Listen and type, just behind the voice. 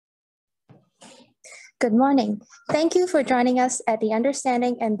Good morning. Thank you for joining us at the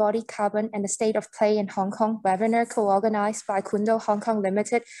Understanding Embodied Carbon and the State of Play in Hong Kong webinar co-organized by Kundo Hong Kong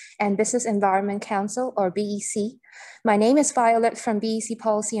Limited and Business Environment Council, or BEC. My name is Violet from BEC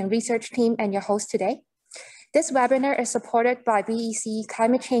Policy and Research Team and your host today. This webinar is supported by BEC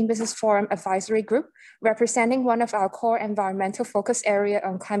Climate Change Business Forum Advisory Group, representing one of our core environmental focus area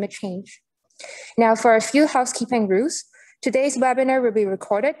on climate change. Now, for a few housekeeping rules, today's webinar will be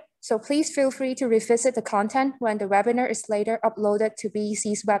recorded, so please feel free to revisit the content when the webinar is later uploaded to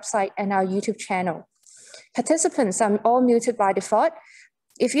BEC's website and our YouTube channel. Participants are all muted by default.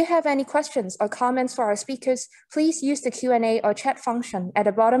 If you have any questions or comments for our speakers, please use the Q&A or chat function at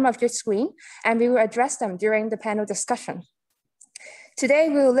the bottom of your screen, and we will address them during the panel discussion. Today,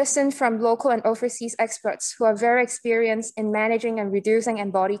 we will listen from local and overseas experts who are very experienced in managing and reducing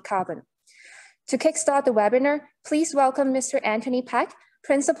embodied carbon. To kickstart the webinar, please welcome Mr. Anthony Pack,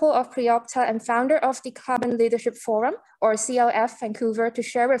 Principal of Preopta and founder of the Carbon Leadership Forum, or CLF Vancouver, to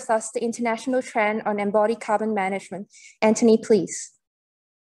share with us the international trend on embodied carbon management. Anthony, please.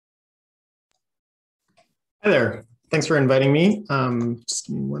 Hi there. Thanks for inviting me. Just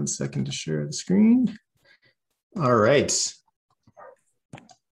give me 1 second to share the screen. All right.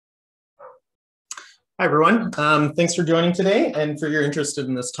 Hi, everyone. Thanks for joining today and for your interest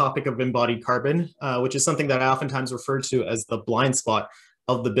in this topic of embodied carbon, which is something that I oftentimes refer to as the blind spot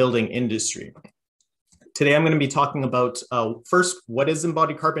of the building industry. Today, I'm going to be talking about first, what is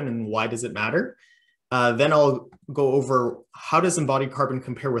embodied carbon and why does it matter? Then I'll go over how does embodied carbon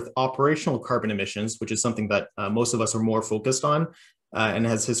compare with operational carbon emissions, which is something that most of us are more focused on and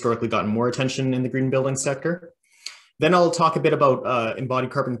has historically gotten more attention in the green building sector. Then I'll talk a bit about embodied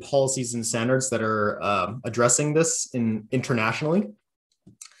carbon policies and standards that are addressing this internationally.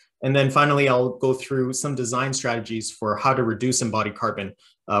 And then finally, I'll go through some design strategies for how to reduce embodied carbon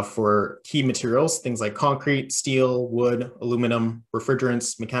for key materials, things like concrete, steel, wood, aluminum,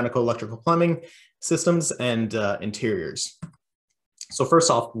 refrigerants, mechanical, electrical, plumbing systems, and interiors. So first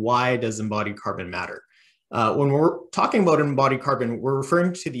off, why does embodied carbon matter? When we're talking about embodied carbon, we're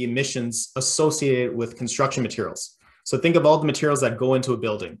referring to the emissions associated with construction materials. So think of all the materials that go into a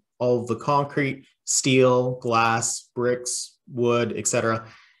building, all of the concrete, steel, glass, bricks, wood, etc.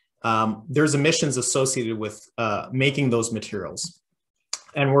 There's emissions associated with making those materials.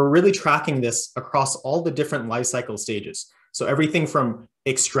 And we're really tracking this across all the different life cycle stages. So everything from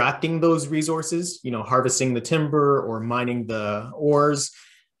extracting those resources, harvesting the timber or mining the ores,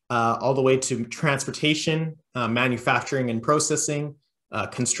 all the way to transportation, manufacturing and processing,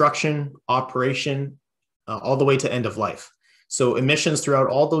 construction, operation, all the way to end of life. So emissions throughout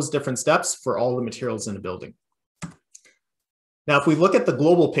all those different steps for all the materials in a building. Now, if we look at the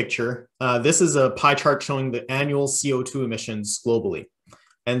global picture, this is a pie chart showing the annual CO2 emissions globally.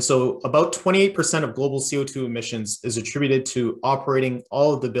 And so about 28% of global CO2 emissions is attributed to operating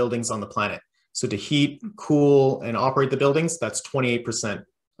all of the buildings on the planet. So to heat, cool, and operate the buildings, that's 28%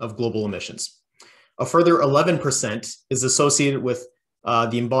 of global emissions. A further 11% is associated with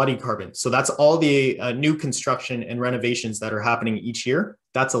the embodied carbon. So that's all the new construction and renovations that are happening each year.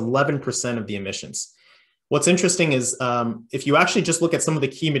 That's 11% of the emissions. What's interesting is if you actually just look at some of the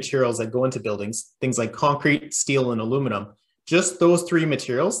key materials that go into buildings, things like concrete, steel, and aluminum, just those three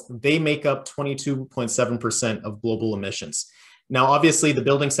materials, they make up 22.7% of global emissions. Now, obviously, the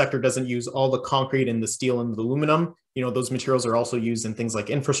building sector doesn't use all the concrete and the steel and the aluminum. Those materials are also used in things like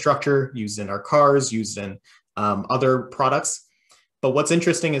infrastructure, used in our cars, used in other products. But what's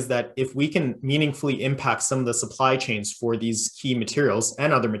interesting is that if we can meaningfully impact some of the supply chains for these key materials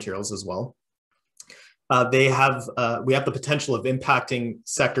and other materials as well, we have the potential of impacting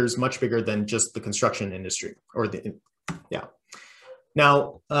sectors much bigger than just the construction industry yeah.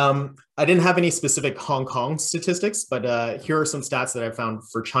 Now, I didn't have any specific Hong Kong statistics, but here are some stats that I found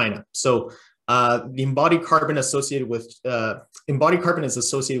for China. So the embodied carbon is associated with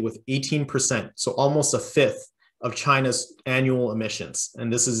 18%, so almost a fifth of China's annual emissions.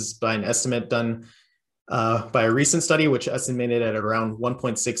 And this is by an estimate done by a recent study, which estimated at around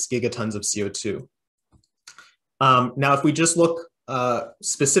 1.6 gigatons of CO2. Now, if we just look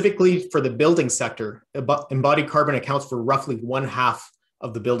specifically for the building sector, embodied carbon accounts for roughly 1/2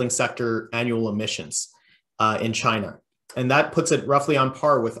 of the building sector annual emissions in China. And that puts it roughly on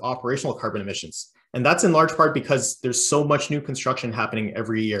par with operational carbon emissions. And that's in large part because there's so much new construction happening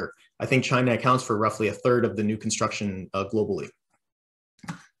every year. I think China accounts for roughly 1/3 of the new construction globally.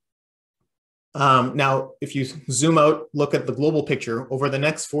 Now, if you zoom out, look at the global picture, over the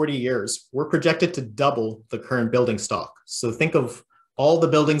next 40 years, we're projected to double the current building stock. So think of all the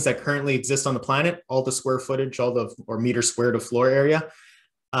buildings that currently exist on the planet, all the square footage, or meter squared of floor area.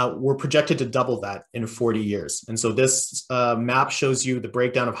 we're projected to double that in 40 years. And so this map shows you the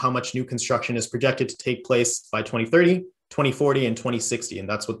breakdown of how much new construction is projected to take place by 2030, 2040, and 2060. And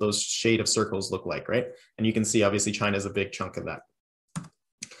that's what those shade of circles look like, right? And you can see, obviously, China is a big chunk of that.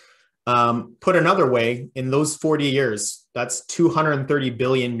 Put another way, in those 40 years, that's 230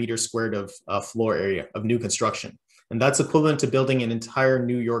 billion meters squared of floor area of new construction. And that's equivalent to building an entire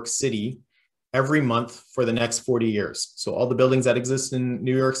New York City every month for the next 40 years. So all the buildings that exist in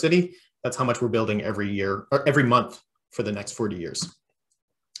New York City, that's how much we're building every year or every month for the next 40 years.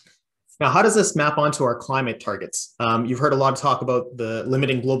 Now, how does this map onto our climate targets? You've heard a lot of talk about the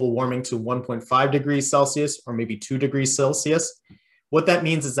limiting global warming to 1.5 degrees Celsius or maybe 2 degrees Celsius. What that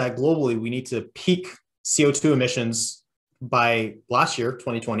means is that globally, we need to peak CO2 emissions by last year,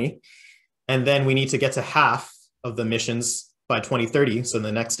 2020, and then we need to get to half of the emissions by 2030, so in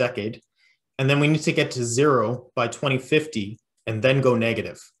the next decade. And then we need to get to zero by 2050 and then go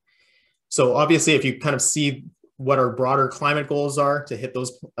negative. So obviously, if you kind of see what our broader climate goals are to hit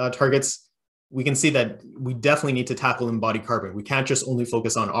those targets, we can see that we definitely need to tackle embodied carbon. We can't just only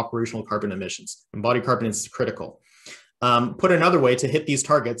focus on operational carbon emissions. Embodied carbon is critical. Put another way, to hit these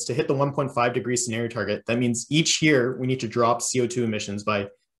targets, to hit the 1.5 degree scenario target, that means each year we need to drop CO2 emissions by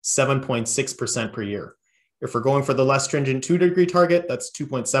 7.6% per year. If we're going for the less stringent 2 degree target, that's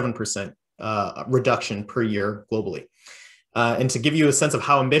 2.7% reduction per year globally. And to give you a sense of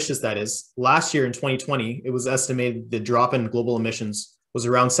how ambitious that is, last year in 2020, it was estimated the drop in global emissions was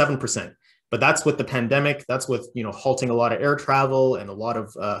around 7%. But that's with the pandemic, that's with halting a lot of air travel and a lot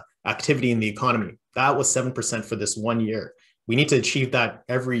of activity in the economy. That was 7% for this 1 year. We need to achieve that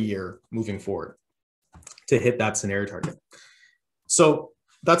every year moving forward to hit that scenario target. So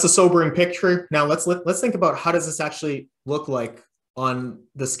that's a sobering picture. Now let's think about, how does this actually look like on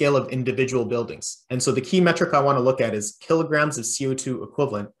the scale of individual buildings? And so the key metric I want to look at is kilograms of CO2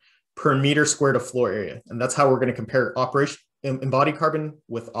 equivalent per meter squared of floor area. And that's how we're going to compare embodied carbon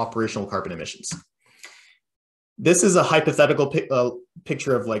with operational carbon emissions. This is a hypothetical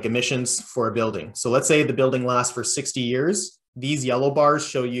picture of like emissions for a building. So let's say the building lasts for 60 years. These yellow bars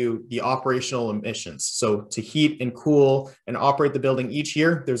show you the operational emissions. So to heat and cool and operate the building each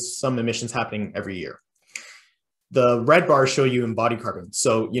year, there's some emissions happening every year. The red bars show you embodied carbon.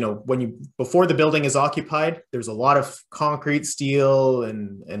 So, before the building is occupied, there's a lot of concrete, steel,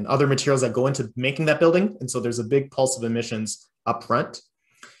 and other materials that go into making that building. And so there's a big pulse of emissions up front.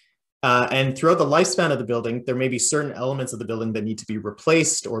 And throughout the lifespan of the building, there may be certain elements of the building that need to be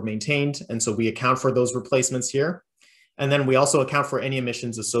replaced or maintained. And so we account for those replacements here. And then we also account for any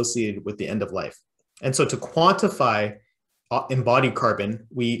emissions associated with the end of life. And so to quantify embodied carbon,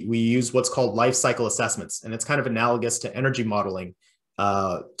 we use what's called life cycle assessments. And it's kind of analogous to energy modeling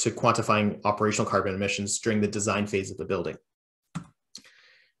to quantifying operational carbon emissions during the design phase of the building.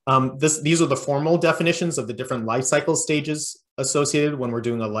 These are the formal definitions of the different life cycle stages associated when we're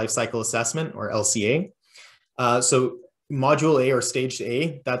doing a life cycle assessment, or LCA. So module A, or stage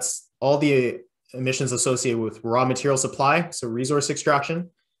A, that's all the emissions associated with raw material supply, so resource extraction,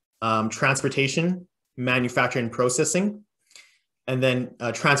 transportation, manufacturing and processing, and then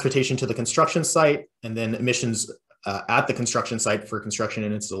transportation to the construction site, and then emissions at the construction site for construction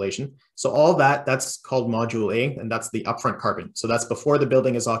and installation. So all that's called module A, and that's the upfront carbon. So that's before the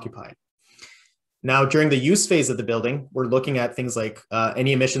building is occupied. Now, during the use phase of the building, we're looking at things like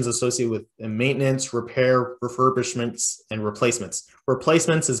any emissions associated with maintenance, repair, refurbishments, and replacements.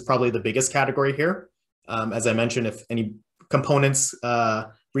 Replacements is probably the biggest category here. As I mentioned, if any components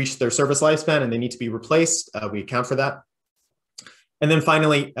reach their service lifespan and they need to be replaced, we account for that. And then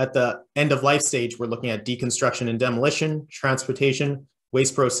finally, at the end of life stage, we're looking at deconstruction and demolition, transportation,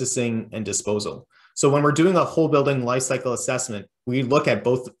 waste processing, and disposal. So when we're doing a whole building life cycle assessment, we look at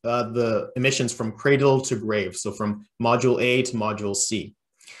both the emissions from cradle to grave, so from module A to module C.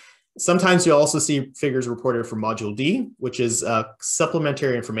 Sometimes you'll also see figures reported from module D, which is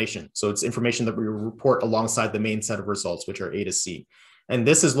supplementary information. So it's information that we report alongside the main set of results, which are A to C. And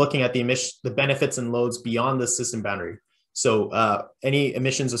this is looking at the benefits and loads beyond the system boundary. So any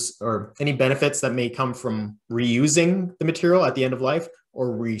emissions or any benefits that may come from reusing the material at the end of life, or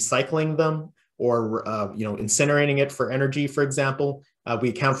recycling them, or incinerating it for energy, for example, we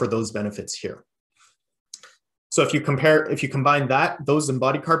account for those benefits here. So if you combine those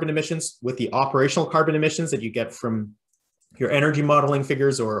embodied carbon emissions with the operational carbon emissions that you get from your energy modeling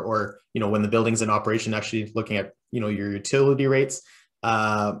figures, or when the building's in operation, actually looking at your utility rates,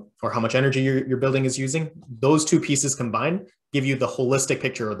 or how much energy your building is using, those two pieces combined give you the holistic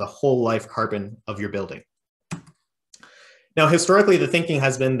picture of the whole life carbon of your building. Now, historically, the thinking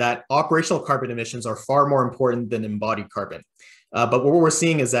has been that operational carbon emissions are far more important than embodied carbon. But what we're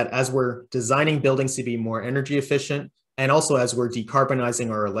seeing is that as we're designing buildings to be more energy efficient, and also as we're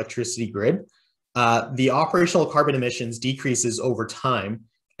decarbonizing our electricity grid, the operational carbon emissions decreases over time,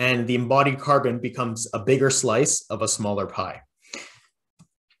 and the embodied carbon becomes a bigger slice of a smaller pie.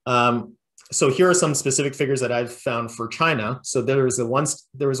 So here are some specific figures that I've found for China. So there was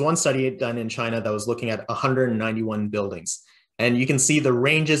one study done in China that was looking at 191 buildings. And you can see the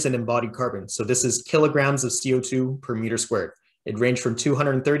ranges in embodied carbon. So this is kilograms of CO2 per meter squared. It ranged from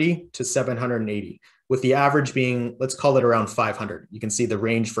 230 to 780, with the average being, let's call it around 500. You can see the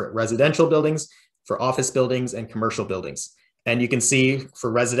range for residential buildings, for office buildings, and commercial buildings. And you can see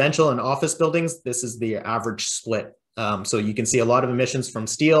for residential and office buildings, this is the average split. So you can see a lot of emissions from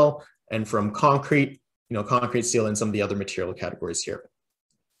steel and from concrete, concrete, steel, and some of the other material categories here.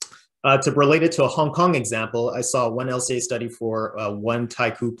 To relate it to a Hong Kong example, I saw one LCA study for one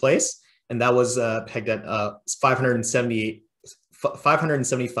Taikoo Place, and that was pegged at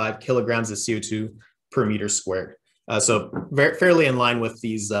 575 kilograms of CO2 per meter squared. So fairly in line with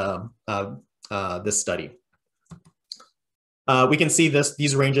these this study. We can see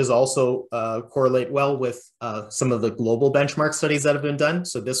these ranges also correlate well with some of the global benchmark studies that have been done.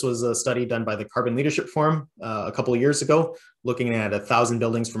 So this was a study done by the Carbon Leadership Forum a couple of years ago, looking at 1,000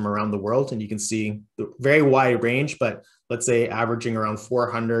 buildings from around the world. And you can see the very wide range, but let's say averaging around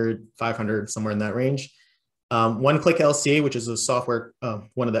 400, 500, somewhere in that range. One-Click LCA, which is a software,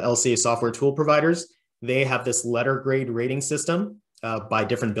 one of the LCA software tool providers, they have this letter grade rating system by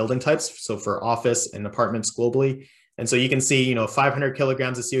different building types. So for office and apartments globally. And so you can see, 500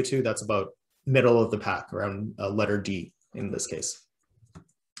 kilograms of CO2, that's about middle of the pack, around letter D in this case.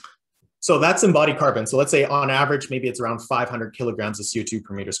 So that's embodied carbon. So let's say on average, maybe it's around 500 kilograms of CO2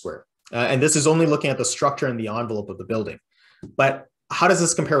 per meter squared. And this is only looking at the structure and the envelope of the building. But how does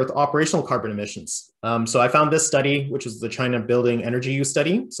this compare with operational carbon emissions? So I found this study, which is the China Building Energy Use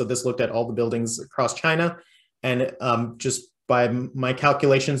Study. So this looked at all the buildings across China. And just by my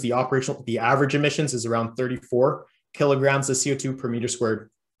calculations, the average emissions is around 34 kilograms of CO2 per meter squared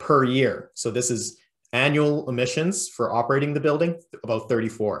per year. So this is annual emissions for operating the building, about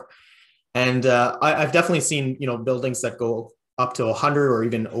 34. And I've definitely seen, buildings that go up to 100 or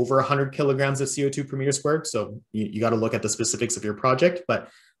even over 100 kilograms of CO2 per meter squared. So you got to look at the specifics of your project. But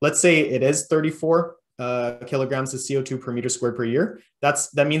let's say it is 34 kilograms of CO2 per meter squared per year. That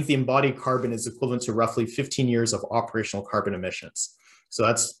means the embodied carbon is equivalent to roughly 15 years of operational carbon emissions. So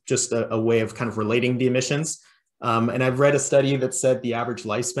that's just a way of kind of relating the emissions. And I've read a study that said the average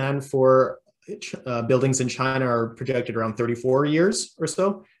lifespan for buildings in China are projected around 34 years or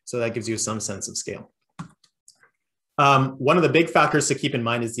so. So that gives you some sense of scale. One of the big factors to keep in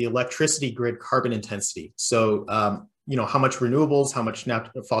mind is the electricity grid carbon intensity. So, how much renewables, how much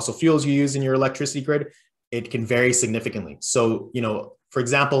fossil fuels you use in your electricity grid, it can vary significantly. So, for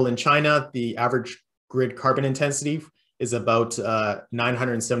example, in China, the average grid carbon intensity is about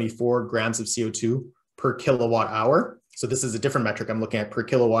 974 grams of CO2 per kilowatt hour. So this is a different metric I'm looking at per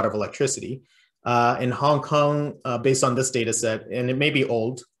kilowatt of electricity. In Hong Kong, based on this data set, and it may be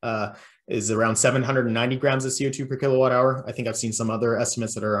old, is around 790 grams of CO2 per kilowatt hour. I think I've seen some other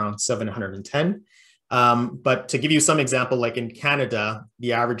estimates that are around 710. But to give you some example, like in Canada,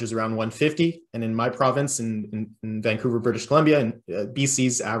 the average is around 150. And in my province in Vancouver, British Columbia, and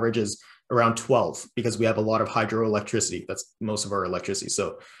BC's average is around 12 because we have a lot of hydroelectricity. That's most of our electricity.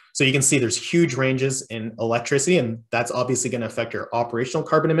 So you can see there's huge ranges in electricity, and that's obviously going to affect your operational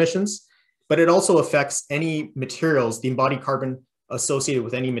carbon emissions, but it also affects any materials, the embodied carbon associated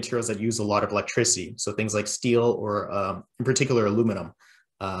with any materials that use a lot of electricity. So things like steel or in particular aluminum,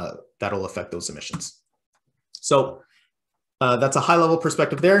 that'll affect those emissions. So that's a high level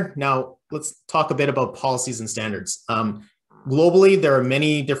perspective there. Now let's talk a bit about policies and standards. Globally, there are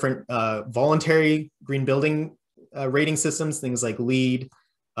many different voluntary green building rating systems, things like LEED,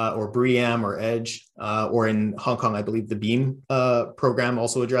 or BREEAM or EDGE, or in Hong Kong, I believe the BEAM program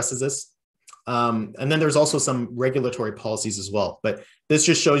also addresses this. And then there's also some regulatory policies as well. But this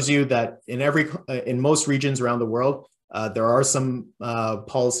just shows you that in most regions around the world, there are some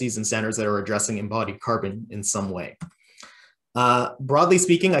policies and standards that are addressing embodied carbon in some way. Broadly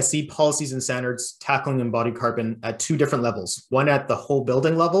speaking, I see policies and standards tackling embodied carbon at two different levels, one at the whole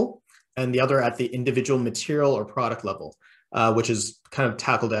building level and the other at the individual material or product level. Which is kind of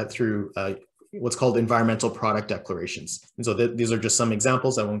tackled at through what's called environmental product declarations. And so these are just some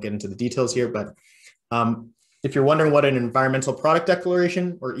examples. I won't get into the details here, but if you're wondering what an environmental product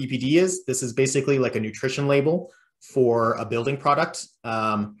declaration or EPD is, this is basically like a nutrition label for a building product.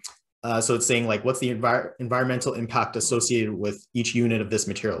 So it's saying like, what's the environmental impact associated with each unit of this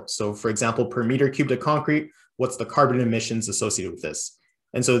material? So for example, per meter cubed of concrete, what's the carbon emissions associated with this.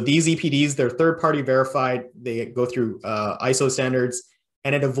 And so these EPDs, they're third-party verified, they go through ISO standards,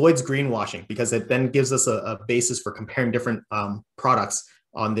 and it avoids greenwashing because it then gives us a basis for comparing different products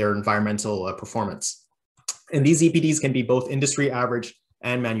on their environmental performance. And these EPDs can be both industry average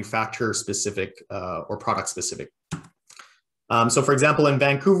and manufacturer specific or product specific. So for example, in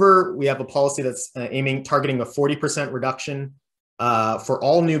Vancouver, we have a policy that's targeting a 40% reduction for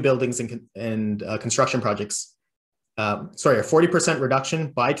all new buildings and construction projects. Sorry, a 40%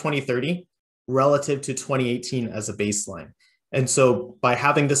 reduction by 2030 relative to 2018 as a baseline. And so by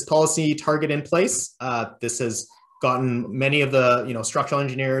having this policy target in place, this has gotten many of the structural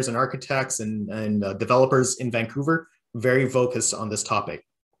engineers and architects and developers in Vancouver very focused on this topic.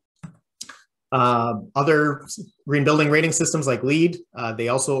 Other green building rating systems like LEED, they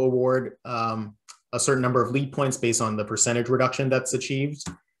also award a certain number of LEED points based on the percentage reduction that's achieved.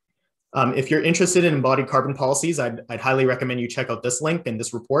 If you're interested in embodied carbon policies, I'd highly recommend you check out this link in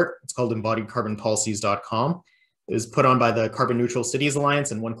this report. It's called embodiedcarbonpolicies.com. It was put on by the Carbon Neutral Cities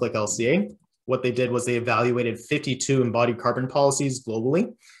Alliance and One Click LCA. What they did was they evaluated 52 embodied carbon policies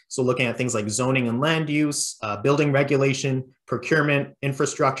globally. So looking at things like zoning and land use, building regulation, procurement,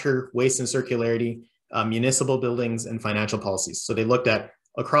 infrastructure, waste and circularity, municipal buildings, and financial policies. So they looked at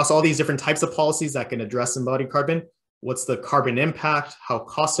across all these different types of policies that can address embodied carbon, what's the carbon impact, how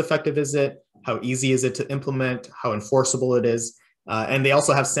cost effective is it, how easy is it to implement, how enforceable it is. And they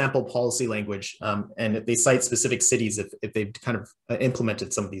also have sample policy language, and they cite specific cities if they've kind of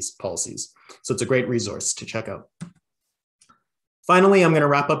implemented some of these policies. So it's a great resource to check out. Finally, I'm going to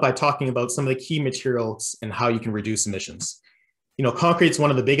wrap up by talking about some of the key materials and how you can reduce emissions. Concrete is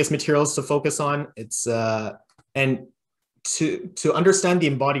one of the biggest materials to focus on. It's and to understand the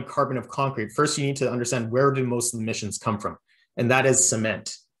embodied carbon of concrete, first you need to understand where do most of the emissions come from, and that is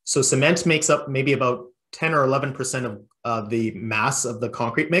cement. So cement makes up maybe about 10 or 11% of the mass of the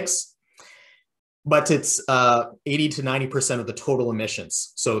concrete mix, but it's 80 to 90% of the total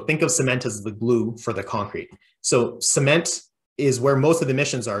emissions. So think of cement as the glue for the concrete. So cement is where most of the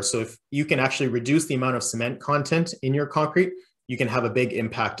emissions are. So if you can actually reduce the amount of cement content in your concrete, you can have a big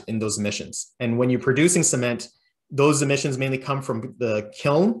impact in those emissions. And when you're producing cement, those emissions mainly come from the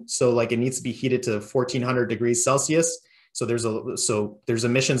kiln. So like it needs to be heated to 1400 degrees Celsius. So there's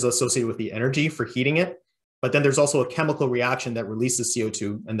emissions associated with the energy for heating it, but then there's also a chemical reaction that releases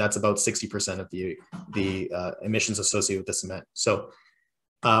CO2, and that's about 60% of the emissions associated with the cement. So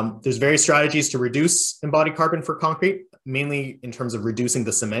there's various strategies to reduce embodied carbon for concrete, mainly in terms of reducing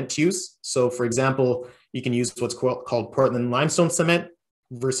the cement use. So for example, you can use what's called Portland limestone cement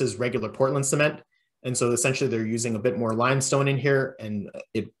versus regular Portland cement. And so essentially they're using a bit more limestone in here, and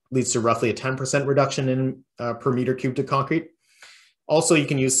it leads to roughly a 10% reduction in per meter cubed of concrete. Also, you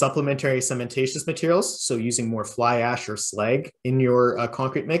can use supplementary cementatious materials. So using more fly ash or slag in your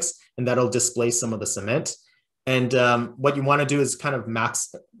concrete mix, and that'll displace some of the cement. And what you want to do is kind of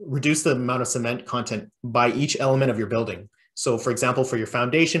reduce the amount of cement content by each element of your building. So for example, for your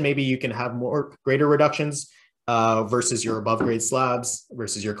foundation, maybe you can have greater reductions versus your above grade slabs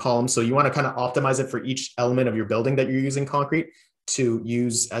versus your columns. So you want to kind of optimize it for each element of your building that you're using concrete to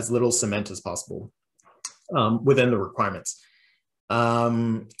use as little cement as possible within the requirements.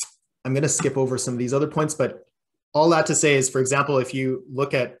 I'm going to skip over some of these other points, but all that to say is, for example, if you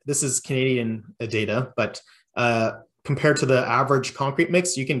look at, this is Canadian data, but compared to the average concrete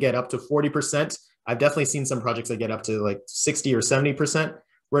mix, you can get up to 40%. I've definitely seen some projects that get up to like 60 or 70%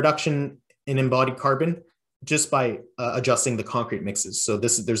 reduction in embodied carbon just by adjusting the concrete mixes. So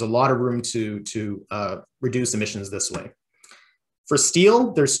there's a lot of room to reduce emissions this way. For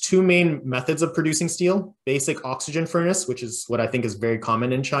steel, there's two main methods of producing steel: basic oxygen furnace, which is what I think is very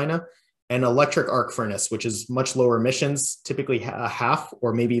common in China, and electric arc furnace, which is much lower emissions, typically a half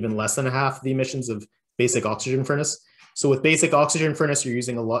or maybe even less than a half the emissions of basic oxygen furnace. So with basic oxygen furnace, you're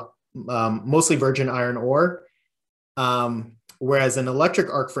using a lot, mostly virgin iron ore, whereas an electric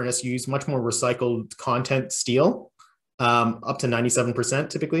arc furnace, you use much more recycled content steel, up to 97%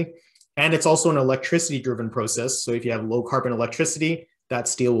 typically. And it's also an electricity driven process. So if you have low carbon electricity, that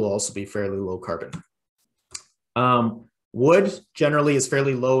steel will also be fairly low carbon. Wood generally is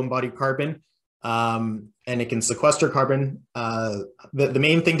fairly low embodied carbon, and it can sequester carbon. The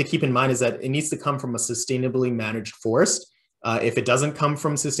main thing to keep in mind is that it needs to come from a sustainably managed forest. If it doesn't come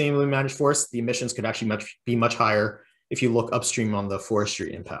from sustainably managed forest, the emissions could actually be much higher if you look upstream on the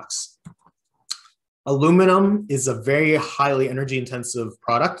forestry impacts. Aluminum is a very highly energy intensive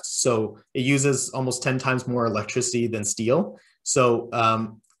product. So it uses almost 10 times more electricity than steel. So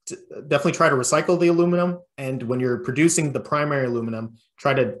definitely try to recycle the aluminum. And when you're producing the primary aluminum,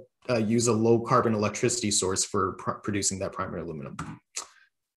 try to use a low carbon electricity source for producing that primary aluminum.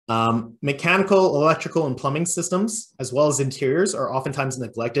 Mechanical, electrical, and plumbing systems, as well as interiors, are oftentimes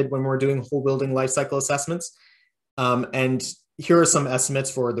neglected when we're doing whole building life cycle assessments. And here are some estimates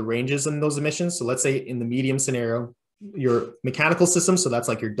for the ranges in those emissions. So let's say in the medium scenario, your mechanical system, so that's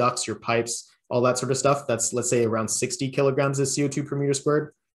like your ducts, your pipes, all that sort of stuff, that's, let's say, around 60 kilograms of CO2 per meter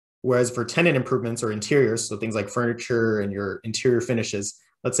squared. Whereas for tenant improvements or interiors, so things like furniture and your interior finishes,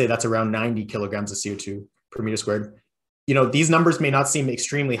 let's say that's around 90 kilograms of CO2 per meter squared. You know, these numbers may not seem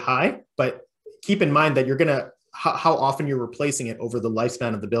extremely high, but keep in mind that you're going to, how often you're replacing it over the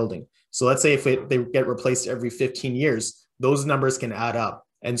lifespan of the building. So let's say if they get replaced every 15 years, those numbers can add up.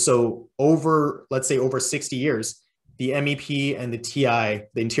 And so over, let's say over 60 years, the MEP and the TI,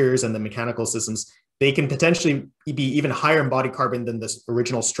 the interiors and the mechanical systems, they can potentially be even higher embodied carbon than this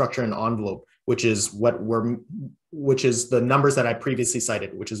original structure and envelope, which is the numbers that I previously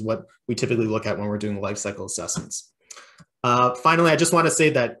cited, which is what we typically look at when we're doing life cycle assessments. Finally, I just want to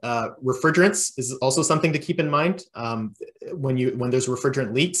say that refrigerants is also something to keep in mind. When there's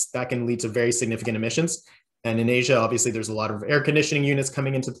refrigerant leaks, that can lead to very significant emissions. And in Asia, obviously, there's a lot of air conditioning units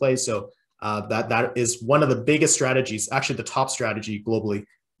coming into play. So that is one of the biggest strategies, actually the top strategy globally,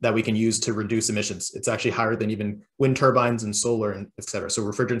 that we can use to reduce emissions. It's actually higher than even wind turbines and solar and et cetera. So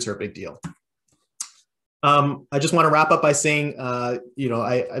refrigerants are a big deal. I just want to wrap up by saying,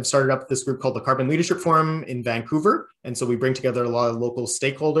 I've started up this group called the Carbon Leadership Forum in Vancouver. And so we bring together a lot of local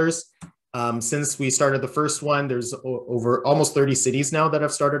stakeholders. Since we started the first one, there's over almost 30 cities now that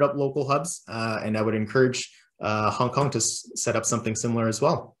have started up local hubs. And I would encourage Hong Kong to set up something similar as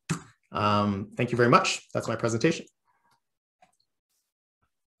well. Thank you very much. That's my presentation.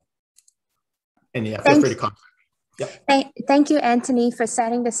 And yeah, feel free to comment. Yeah. Thank you, Anthony, for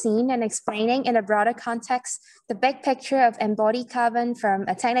setting the scene and explaining in a broader context the big picture of embodied carbon from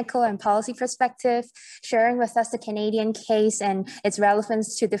a technical and policy perspective, sharing with us the Canadian case and its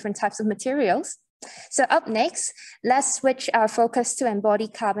relevance to different types of materials. So up next, let's switch our focus to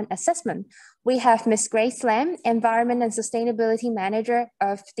embodied carbon assessment. We have Ms. Grace Lam, Environment and Sustainability Manager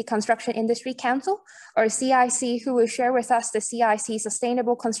of the Construction Industry Council, or CIC, who will share with us the CIC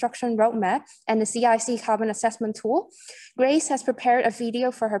Sustainable Construction Roadmap and the CIC Carbon Assessment Tool. Grace has prepared a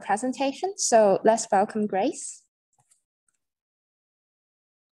video for her presentation, so let's welcome Grace.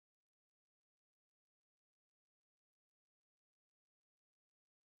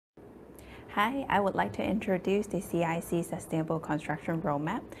 Hi, I would like to introduce the CIC Sustainable Construction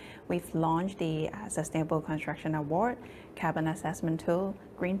Roadmap. We've launched the Sustainable Construction Award, Carbon Assessment Tool,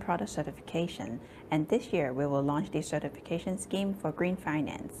 Green Product Certification, and this year we will launch the certification scheme for green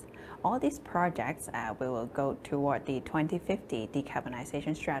finance. All these projects will go toward the 2050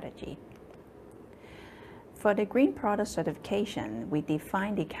 decarbonisation strategy. For the green product certification, we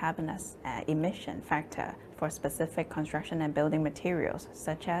define the carbon emission factor for specific construction and building materials,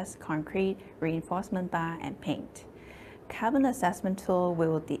 such as concrete, reinforcement bar, and paint. Carbon assessment tool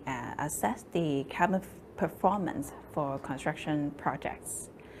will assess the carbon performance for construction projects.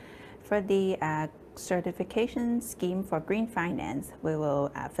 For the certification scheme for green finance, we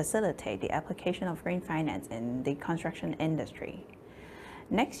will facilitate the application of green finance in the construction industry.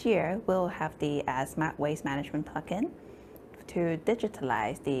 Next year, we'll have the Smart Waste Management plugin to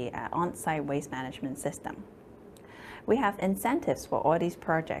digitalize the on-site waste management system. We have incentives for all these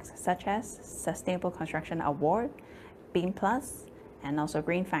projects, such as Sustainable Construction Award, Beam Plus, and also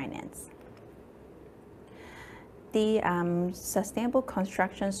Green Finance. The Sustainable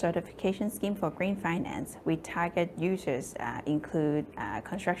Construction Certification Scheme for Green Finance, we target users include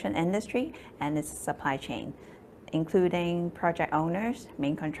construction industry and its supply chain, including project owners,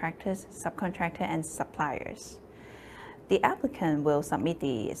 main contractors, subcontractors, and suppliers. The applicant will submit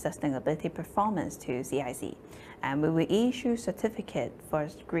the sustainability performance to CIC, and we will issue certificate for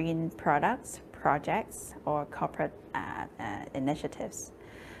green products, projects, or corporate initiatives.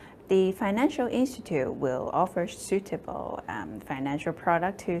 The Financial Institute will offer suitable financial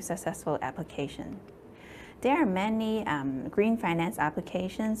product to successful application. There are many green finance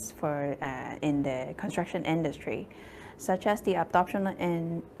applications in the construction industry, such as the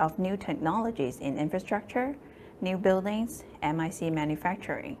adoption of new technologies in infrastructure, new buildings, MIC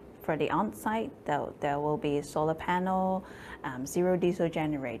manufacturing. For the on-site, there will be solar panel, zero diesel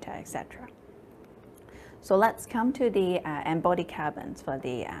generator, etc. So let's come to the embodied carbons for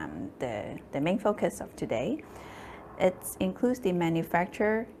the main focus of today. It includes the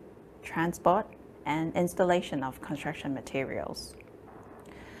manufacture, transport, and installation of construction materials.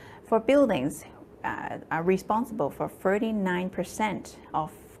 For buildings, are responsible for 39%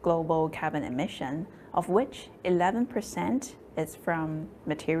 of global carbon emission, of which 11% is from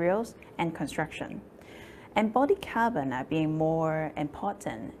materials and construction. Embodied carbon are being more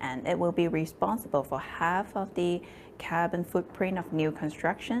important, and it will be responsible for half of the carbon footprint of new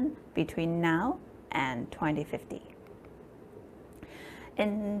construction between now and 2050.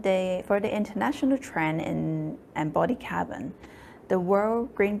 For the international trend in embodied carbon, the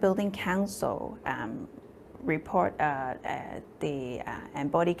World Green Building Council report the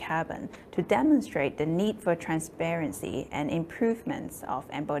embodied carbon to demonstrate the need for transparency and improvements of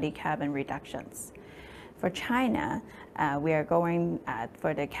embodied carbon reductions. For China, we are going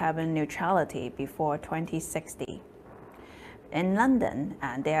for the carbon neutrality before 2060. In London,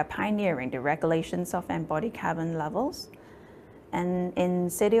 they are pioneering the regulations of embodied carbon levels. And in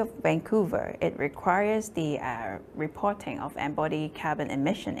the city of Vancouver, it requires the reporting of embodied carbon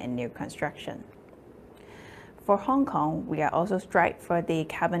emission in new construction. For Hong Kong, we are also striving for the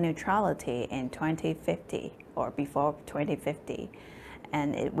carbon neutrality in 2050 or before 2050.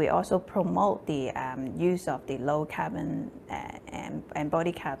 And we also promote the use of the low carbon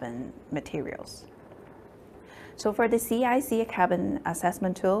embodied carbon materials. So for the CIC carbon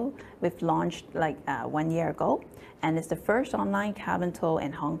assessment tool, we've launched like 1 year ago, and it's the first online carbon tool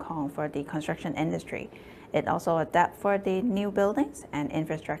in Hong Kong for the construction industry. It also adapts for the new buildings and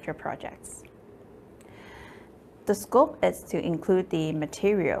infrastructure projects. The scope is to include the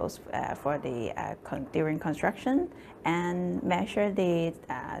materials for the during construction and measure the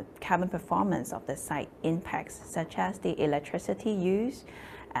carbon performance of the site impacts, such as the electricity use,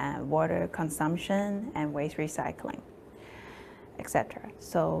 water consumption, and waste recycling, etc.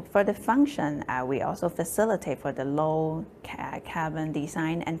 So for the function, we also facilitate for the low carbon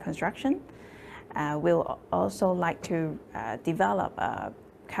design and construction. We'll also like to develop a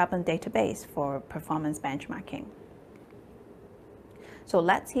carbon database for performance benchmarking. So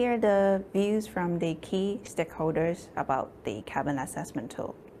let's hear the views from the key stakeholders about the carbon assessment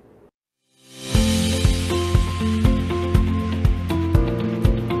tool.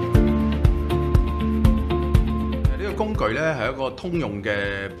 呢個工具咧係一個通用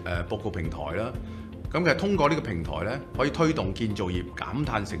嘅報告平台啦。咁其實通過呢個平台咧，可以推動建造業減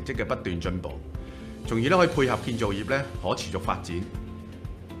碳成績嘅不斷進步，從而咧可以配合建造業咧可持續發展。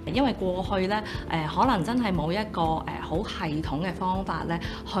 因為過去咧，可能真係冇一個好系統嘅方法咧，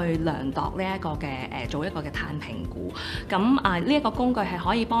去量度呢一個嘅做一個嘅碳評估。咁呢一個工具係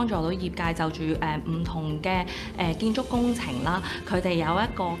可以幫助到業界就住唔同嘅建築工程啦，佢哋有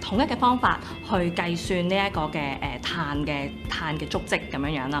一個統一嘅方法去計算呢一個嘅碳嘅足跡咁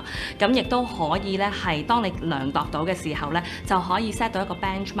樣樣啦。咁亦都可以咧係當你量度到嘅時候咧，就可以 set 到一個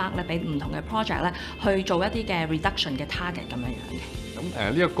benchmark 咧，俾唔同嘅 project 咧去做一啲嘅 reduction 嘅 target 咁樣樣嘅。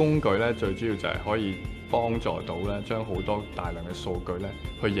 咁呢個工具咧，最主要就係可以幫助到咧，將好多大量嘅數據咧，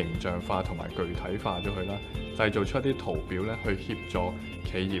去形象化同埋具體化咗佢啦，製造出一啲圖表咧，去協助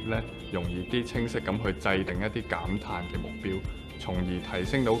企業咧容易啲清晰咁去制定一啲減碳嘅目標，從而提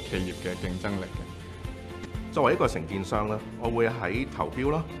升到企業嘅競爭力嘅。作為一個承建商咧，我會喺投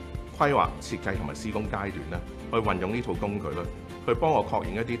標啦、規劃、設計同埋施工階段咧，去運用呢套工具咧，去幫我確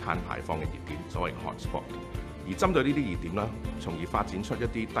認一啲碳排放嘅熱點，所謂 hotspot。 而針對呢啲熱點啦，從而發展出一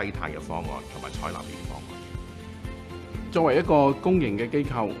啲低碳嘅方案同埋採納呢啲方案。作為一個公營嘅機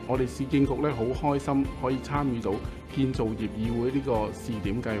構，我哋市建局咧好開心可以參與到建造業議會呢個試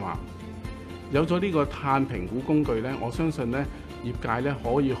點計劃。有咗呢個碳評估工具咧，我相信咧業界咧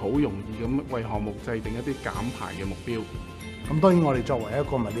可以好容易咁為項目制定一啲減排嘅目標。咁當然我哋作為一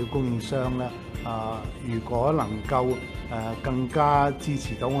個物料供應商咧，如果能夠更加支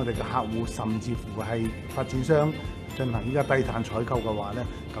持到我哋嘅客戶，甚至乎係發展商進行依家低碳採購嘅話咧，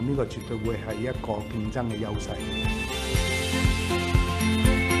咁呢個絕對會係一個競爭嘅優勢。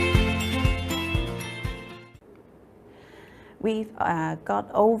We've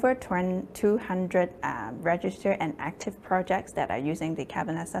got over 200 registered and active projects that are using the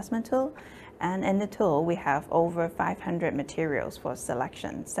carbon assessment tool. And in the tool, we have over 500 materials for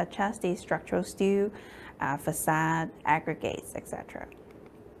selection, such as the structural steel, facade, aggregates, etc.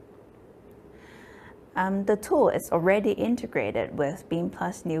 The tool is already integrated with Beam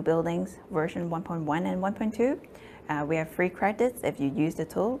Plus New Buildings version 1.1 and 1.2. We have free credits if you use the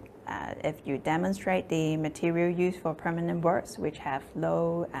tool. If you demonstrate the material used for permanent works, which have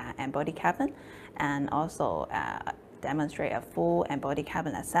low embodied carbon, and also demonstrate a full embodied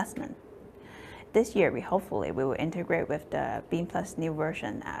carbon assessment. This year, we will integrate with the Beam Plus new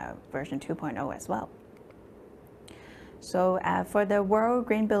version, version 2.0 as well. So for the World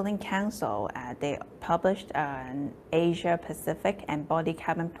Green Building Council, they published an Asia Pacific Embodied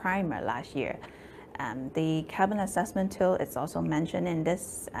Carbon Primer last year. The carbon assessment tool is also mentioned in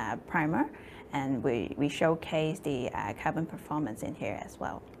this primer, and we showcase the carbon performance in here as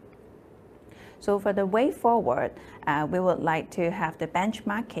well. So for the way forward, we would like to have the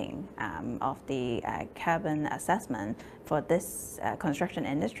benchmarking of the carbon assessment for this construction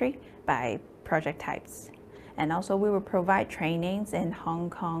industry by project types. And also we will provide trainings in Hong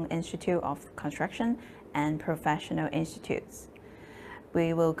Kong Institute of Construction and professional institutes.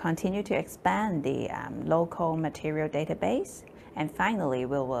 We will continue to expand the local material database. And finally,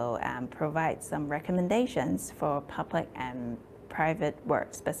 we will provide some recommendations for public and private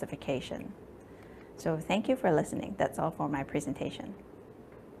work specification. So thank you for listening. That's all for my presentation.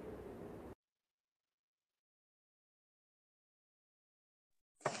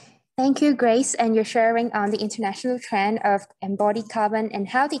 Thank you, Grace, and your sharing on the international trend of embodied carbon and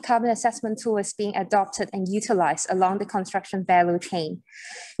how the carbon assessment tool is being adopted and utilized along the construction value chain.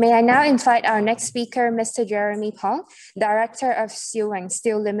 May I now invite our next speaker, Mr. Jeremy Pong, Director of Steel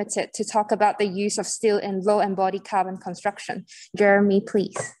Steel Limited, to talk about the use of steel in low embodied carbon construction. Jeremy,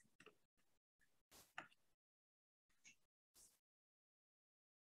 please.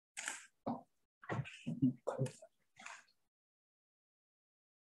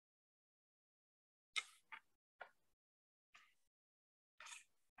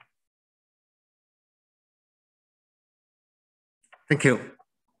 Thank you.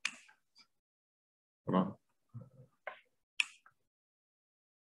 Come on.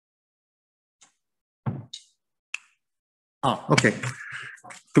 Oh, okay.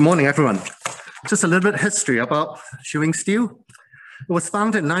 Good morning, everyone. Just a little bit of history about Shewing Steel. It was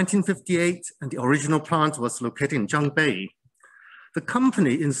founded in 1958, and the original plant was located in Zhang Bay. The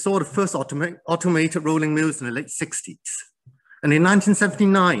company installed the first automated rolling mills in the late 60s. And in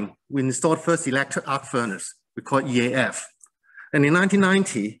 1979, we installed first electric arc furnace, we call it EAF. And in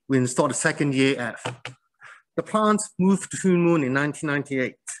 1990, we installed the second EAF. The plant moved to Tuen Mun in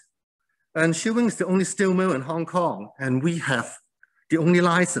 1998. And Shewing is the only steel mill in Hong Kong, and we have the only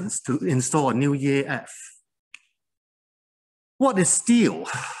license to install a new EAF. What is steel?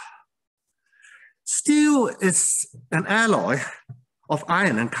 Steel is an alloy of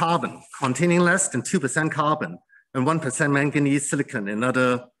iron and carbon containing less than 2% carbon and 1% manganese, silicon, and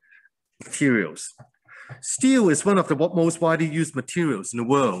other materials. Steel is one of the most widely used materials in the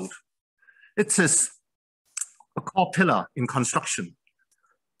world. It is a core pillar in construction.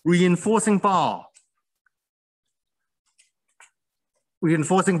 Reinforcing bars,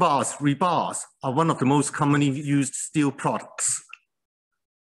 rebars, are one of the most commonly used steel products.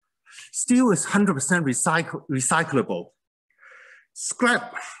 Steel is 100% recyclable.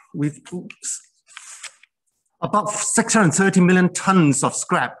 Scrap, with about 630 million tons of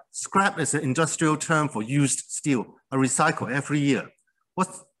scrap. Scrap is an industrial term for used steel, recycled every year. What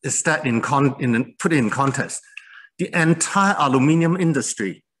is that put in context? The entire aluminum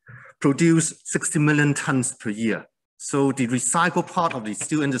industry produces 60 million tons per year. So the recycled part of the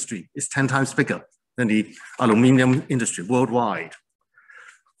steel industry is 10 times bigger than the aluminum industry worldwide.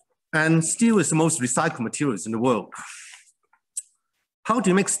 And steel is the most recycled materials in the world. How do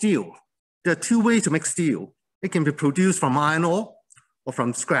you make steel? There are two ways to make steel. It can be produced from iron ore or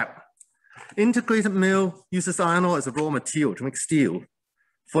from scrap. Integrated mill uses iron ore as a raw material to make steel.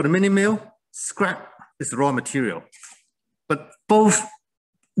 For the mini mill, scrap is the raw material. But both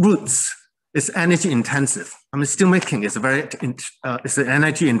routes is energy intensive. I mean, steel making is it's an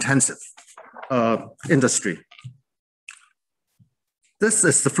energy intensive industry. This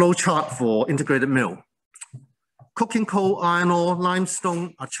is the flow chart for integrated mill. Coking coal, iron ore,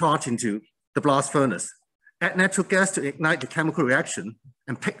 limestone are charged into the blast furnace. Add natural gas to ignite the chemical reaction,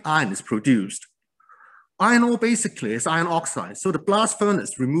 and pig iron is produced. Iron ore basically is iron oxide, so the blast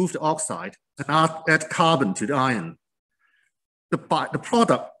furnace removes the oxide and add carbon to the iron. The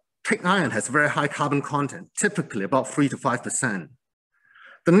product, pig iron, has very high carbon content, typically about 3 to 5%.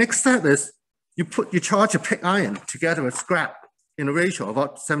 The next step is you charge a pig iron together with scrap in a ratio of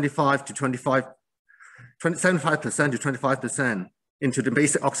about 75% to 25% into the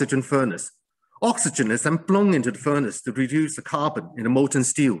basic oxygen furnace. Oxygen is then blown into the furnace to reduce the carbon in the molten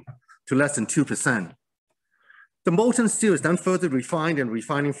steel to less than 2%. The molten steel is then further refined in a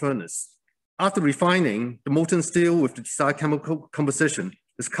refining furnace. After refining, the molten steel with the desired chemical composition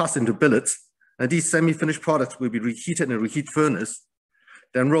is cast into billets, and these semi-finished products will be reheated in a reheat furnace,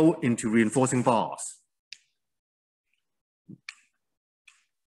 then rolled into reinforcing bars.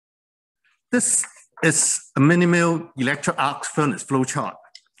 This is a mini-mill electric arc furnace flow chart.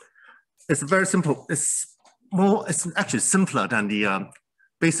 It's very simple. It's actually simpler than the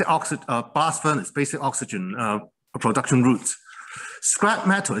basic blast furnace, basic oxygen production route. Scrap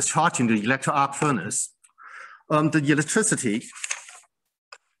metal is charged in the electric arc furnace. The electricity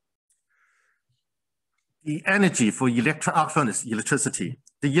the energy for electric arc furnace, electricity.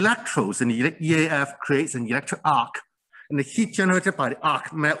 The electrodes in the EAF creates an electric arc, and the heat generated by the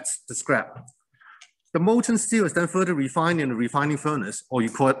arc melts the scrap. The molten steel is then further refined in a refining furnace, or you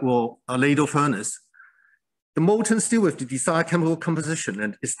call it a ladle furnace. The molten steel with the desired chemical composition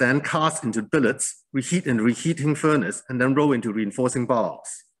and is then cast into billets, reheat in the reheating furnace, and then roll into reinforcing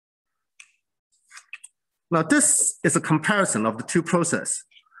bars. Now, this is a comparison of the two processes.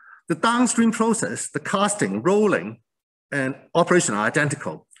 The downstream process, the casting, rolling, and operation are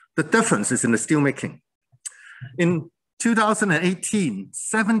identical. The difference is in the steelmaking. In 2018,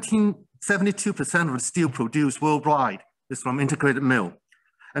 72% of the steel produced worldwide is from integrated mill,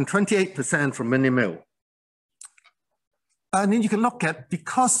 and 28% from mini mill. And then you can look at,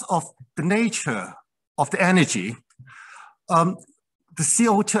 because of the nature of the energy, the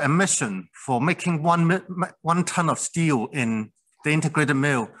CO2 emission for making one ton of steel in the integrated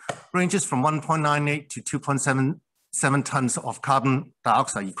mill ranges from 1.98 to 2.77 tons of carbon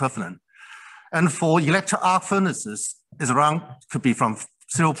dioxide equivalent. And for electric arc furnaces, is around, could be from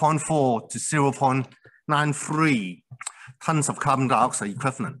 0.4 to 0.93 tons of carbon dioxide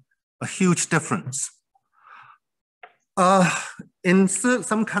equivalent, a huge difference. In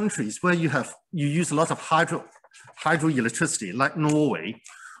some countries where you use a lot of hydroelectricity, like Norway,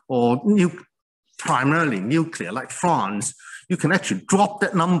 or primarily nuclear, like France, you can actually drop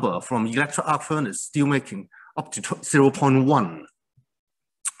that number from electric arc furnace steelmaking up to 0.1.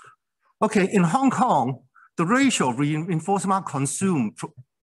 Okay, in Hong Kong, the ratio of reinforcing bar consumed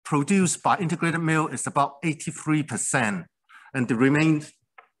produced by integrated mill is about 83%, and the remaining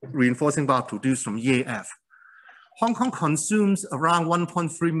reinforcing bar produced from EAF. Hong Kong consumes around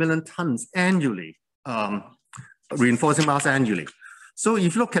 1.3 million tons annually, reinforcing bars annually. So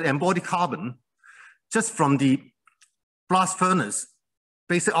if you look at embodied carbon, just from the blast furnace,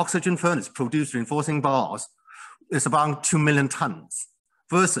 basic oxygen furnace produced reinforcing bars is about 2 million tons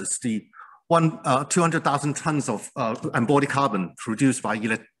versus the 200,000 tons of embodied carbon produced by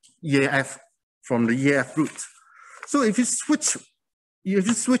EAF from the EAF route. So if you switch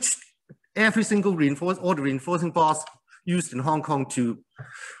every single all the reinforcing bars used in Hong Kong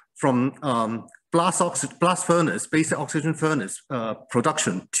from blast furnace, basic oxygen furnace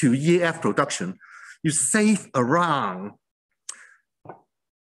production to EAF production, you save around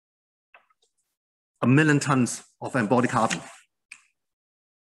 1 million tons of embodied carbon.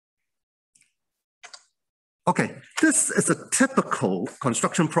 Okay, this is a typical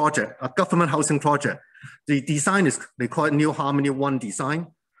construction project, a government housing project. The design is, they call it New Harmony 1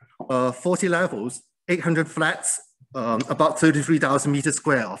 design. 40 levels, 800 flats, about 33,000 meters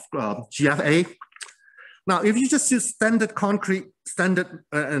square of GFA. Now, if you just use standard concrete, standard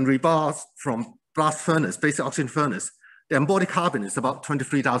and rebars from blast furnace, basic oxygen furnace, the embodied carbon is about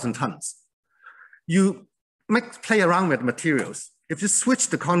 23,000 tons. You play around with materials. If you switch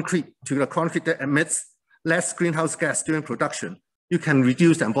the concrete to the concrete that emits less greenhouse gas during production, you can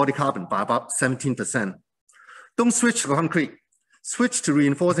reduce the embodied carbon by about 17%. Don't switch to concrete. Switch to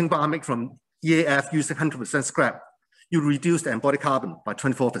reinforcing bar made from EAF using 100% scrap. You reduce the embodied carbon by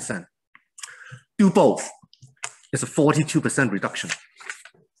 24%. Do both. It's a 42% reduction.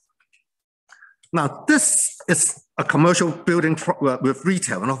 Now, this is a commercial building with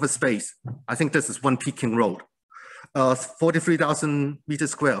retail and office space. I think this is 1 Peking Road. 43,000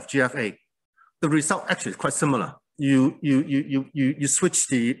 meters square of GFA. The result actually is quite similar. You switch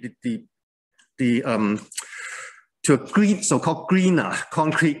to a green, so-called greener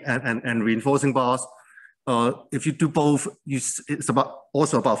concrete and reinforcing bars. If you do both, it's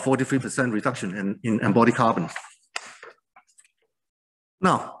also about 43% reduction in embodied carbon.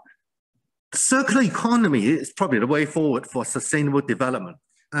 Now, circular economy is probably the way forward for sustainable development,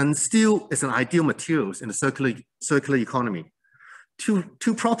 and steel is an ideal materials in the circular economy.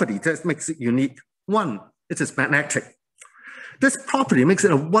 Two properties that makes it unique. One, it is magnetic. This property makes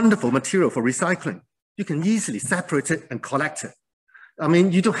it a wonderful material for recycling. You can easily separate it and collect it. I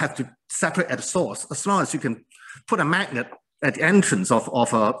mean, you don't have to separate at the source. As long as you can put a magnet at the entrance of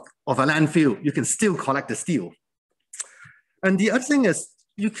a landfill, you can still collect the steel. And the other thing is,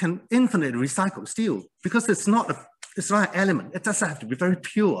 you can infinitely recycle steel because it's not an element. It doesn't have to be very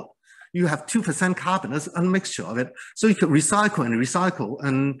pure. You have 2% carbon as a mixture of it. So you can recycle and recycle,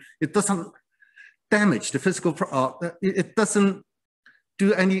 and it doesn't damage the physical, it doesn't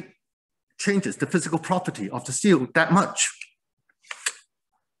do any changes the physical property of the steel that much.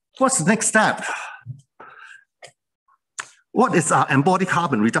 What's the next step? What is our embodied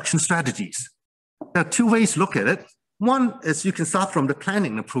carbon reduction strategies? There are 2 ways to look at it. One is you can start from the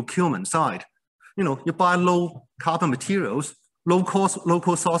planning and procurement side. You know, you buy low carbon materials, low cost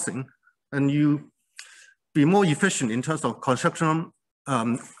sourcing, and you be more efficient in terms of construction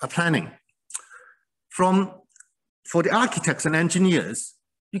planning. For the architects and engineers,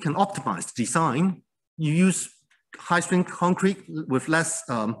 you can optimize the design. You use high-strength concrete with less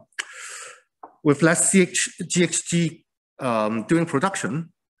GHG during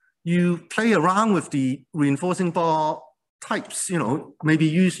production. You play around with the reinforcing bar types. You know, maybe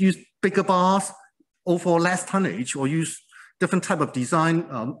use bigger bars over less tonnage, or use different type of design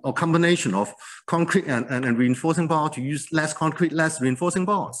or combination of concrete and reinforcing bar to use less concrete, less reinforcing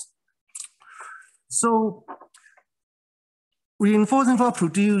bars. So reinforcing bar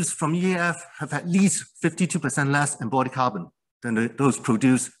produced from EAF have at least 52% less embodied carbon than those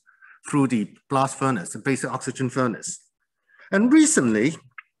produced through the blast furnace, the basic oxygen furnace. And recently,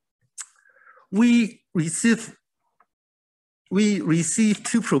 we received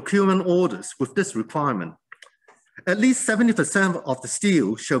 2 procurement orders with this requirement. At least 70% of the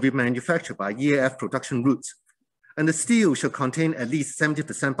steel shall be manufactured by EAF production routes, and the steel shall contain at least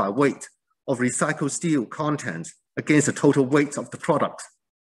 70% by weight of recycled steel content against the total weight of the product.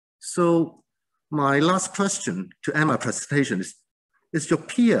 So my last question to end my presentation is your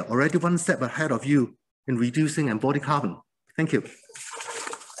peer already one step ahead of you in reducing embodied carbon? Thank you.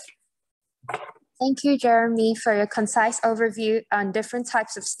 Thank you, Jeremy, for your concise overview on different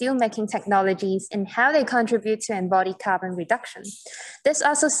types of steelmaking technologies and how they contribute to embodied carbon reduction. This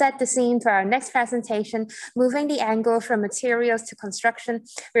also set the scene for our next presentation, moving the angle from materials to construction.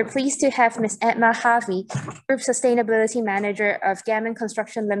 We're pleased to have Ms. Edma Harvey, Group Sustainability Manager of Gammon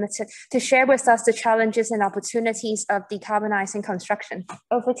Construction Limited, to share with us the challenges and opportunities of decarbonizing construction.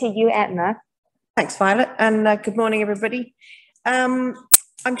 Over to you, Edma. Thanks, Violet, and good morning, everybody.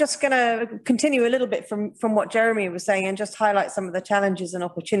 I'm just going to continue a little bit from what Jeremy was saying and just highlight some of the challenges and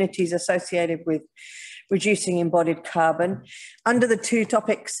opportunities associated with reducing embodied carbon under the 2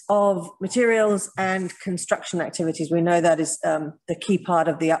 topics of materials and construction activities. We know that is the key part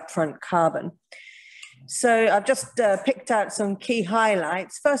of the upfront carbon. So I've just picked out some key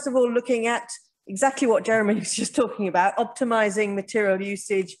highlights. First of all, looking at exactly what Jeremy was just talking about, optimizing material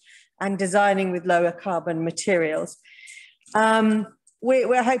usage and designing with lower carbon materials.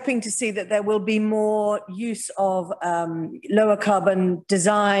 We're hoping to see that there will be more use of lower carbon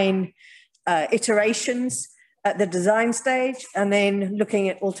design iterations at the design stage, and then looking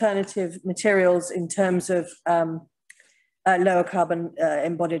at alternative materials in terms of lower carbon,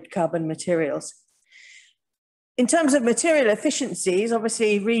 embodied carbon materials. In terms of material efficiencies,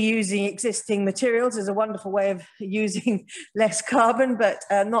 obviously reusing existing materials is a wonderful way of using less carbon, but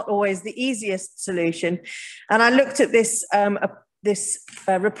not always the easiest solution. And I looked at this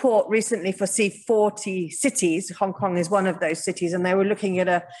report recently for C40 cities. Hong Kong is one of those cities, and they were looking at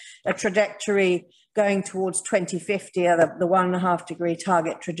a trajectory going towards 2050, the 1.5 degree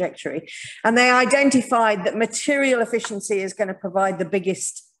target trajectory. And they identified that material efficiency is going to provide the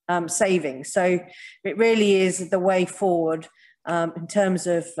biggest savings. So it really is the way forward in terms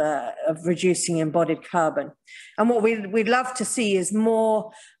of reducing embodied carbon. And what we'd love to see is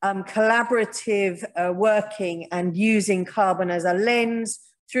more collaborative working and using carbon as a lens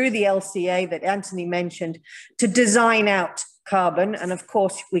through the LCA that Anthony mentioned to design out carbon. And of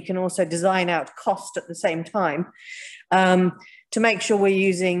course, we can also design out cost at the same time to make sure we're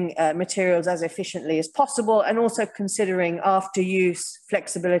using materials as efficiently as possible, and also considering after use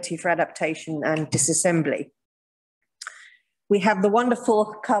flexibility for adaptation and disassembly. We have the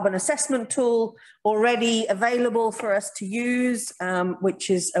wonderful carbon assessment tool already available for us to use, which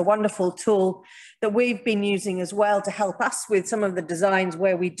is a wonderful tool that we've been using as well to help us with some of the designs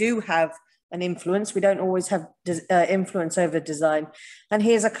where we do have an influence. We don't always have influence over design. And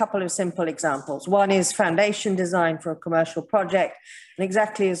here's a couple of simple examples. One is foundation design for a commercial project. And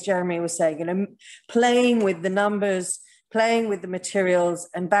exactly as Jeremy was saying, you know, playing with the numbers, playing with the materials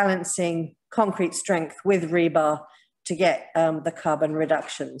and balancing concrete strength with rebar to get the carbon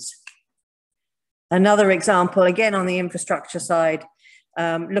reductions. Another example, again, on the infrastructure side,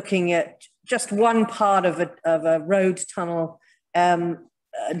 looking at just one part of a road tunnel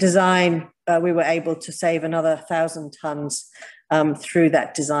design, we were able to save another 1,000 tons through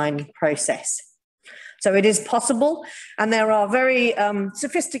that design process. So it is possible, and there are very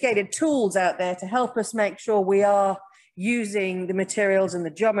sophisticated tools out there to help us make sure we are using the materials and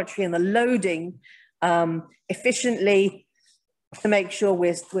the geometry and the loading efficiently, to make sure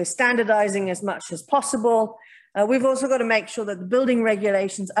we're standardizing as much as possible. We've also got to make sure that the building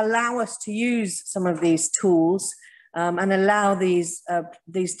regulations allow us to use some of these tools and allow these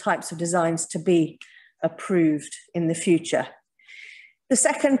types of designs to be approved in the future. The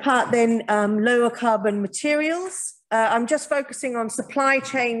second part then, lower carbon materials. I'm just focusing on supply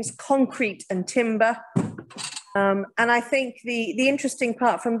chains, concrete and timber. And I think the interesting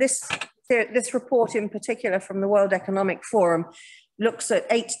part from this report in particular from the World Economic Forum looks at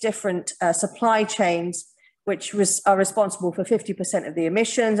 8 different supply chains which are responsible for 50% of the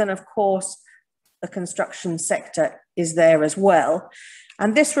emissions. And of course, the construction sector is there as well.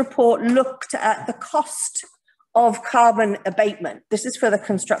 And this report looked at the cost of carbon abatement. This is for the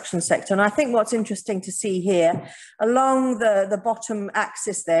construction sector. And I think what's interesting to see here, along the bottom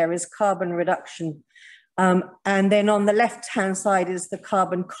axis there is carbon reduction. And then on the left-hand side is the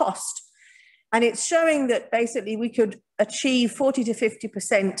carbon cost. And it's showing that basically we could achieve 40 to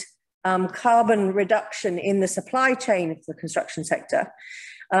 50% carbon reduction in the supply chain of the construction sector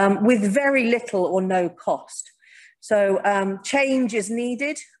with very little or no cost. So change is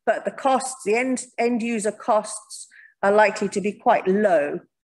needed, but the costs, the end user costs are likely to be quite low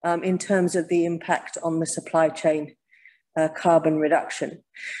in terms of the impact on the supply chain carbon reduction.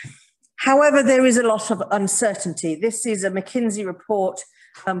 However, there is a lot of uncertainty. This is a McKinsey report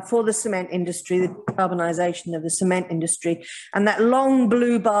for the cement industry, the decarbonisation of the cement industry. And that long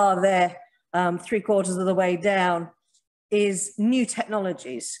blue bar there, 3/4 of the way down, is new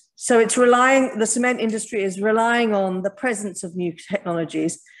technologies. So it's the cement industry is relying on the presence of new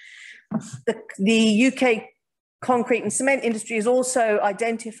technologies. The UK concrete and cement industry has also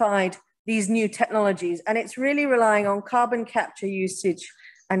identified these new technologies, and it's really relying on carbon capture usage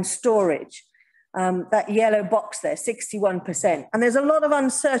and storage. That yellow box there, 61%. And there's a lot of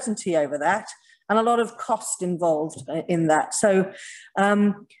uncertainty over that and a lot of cost involved in that. So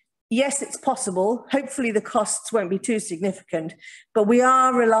yes, it's possible. Hopefully the costs won't be too significant, but we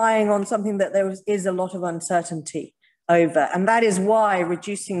are relying on something that there is a lot of uncertainty over. And that is why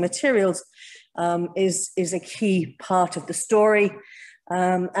reducing materials is a key part of the story.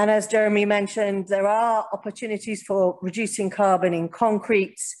 And as Jeremy mentioned, there are opportunities for reducing carbon in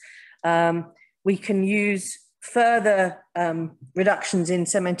concretes. We can use further reductions in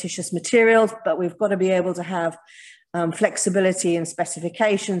cementitious materials, but we've got to be able to have flexibility in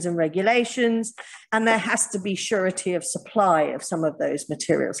specifications and regulations, and there has to be surety of supply of some of those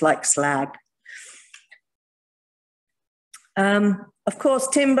materials like slag. Of course,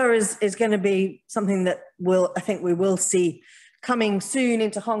 timber is going to be something that I think we will see coming soon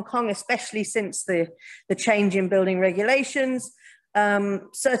into Hong Kong, especially since the change in building regulations.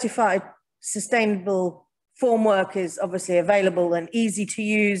 Certified sustainable formwork is obviously available and easy to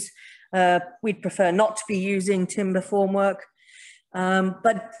use. We'd prefer not to be using timber formwork,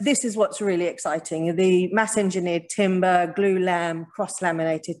 but this is what's really exciting. The mass engineered timber, glue lam, cross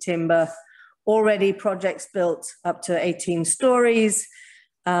laminated timber, already projects built up to 18 stories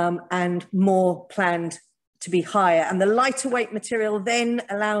and more planned to be higher. And the lighter weight material then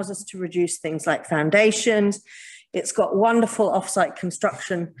allows us to reduce things like foundations. It's got wonderful offsite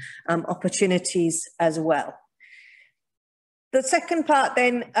construction opportunities as well. The second part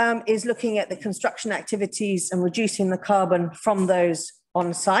then is looking at the construction activities and reducing the carbon from those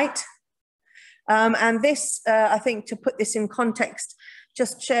on site. And this, I think to put this in context,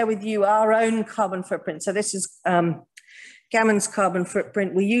 just share with you our own carbon footprint. So this is Gammon's carbon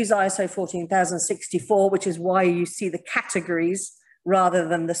footprint. We use ISO 14064, which is why you see the categories rather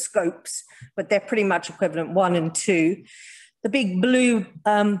than the scopes, but they're pretty much equivalent 1 and 2. The big blue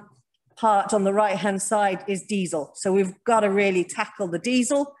part on the right-hand side is diesel. So we've got to really tackle the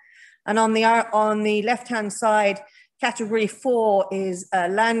diesel. And on the left-hand side, category 4 is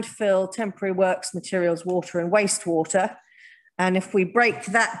landfill, temporary works, materials, water and wastewater. And if we break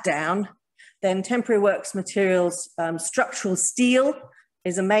that down, then temporary works materials, structural steel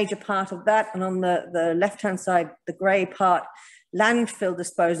is a major part of that. And on the left-hand side, the gray part, landfill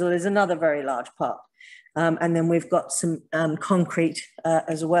disposal is another very large part. And then we've got some concrete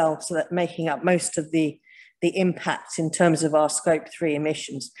as well, so that making up most of the impacts in terms of our scope 3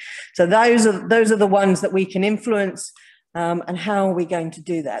 emissions. So those are the ones that we can influence, and how are we going to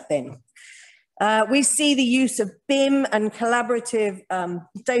do that then? We see the use of BIM and collaborative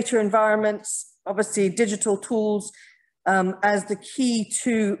data environments, obviously digital tools, as the key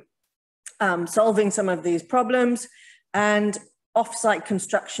to solving some of these problems, and off-site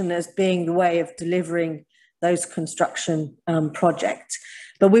construction as being the way of delivering those construction projects.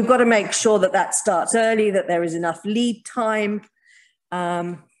 But we've got to make sure that that starts early, that there is enough lead time.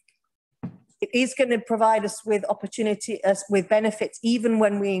 It is going to provide us with opportunity, with benefits, even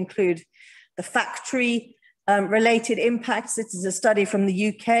when we include the factory related impacts. This is a study from the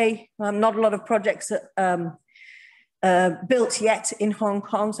UK. Not a lot of projects built yet in Hong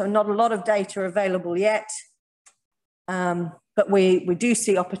Kong, so not a lot of data available yet. But we do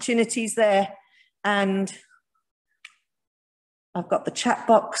see opportunities there. And I've got the chat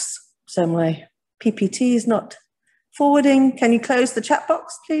box, so my PPT is not forwarding. Can you close the chat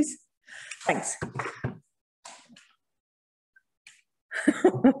box, please? Thanks.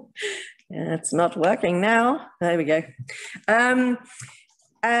 Yeah, it's not working now. There we go. And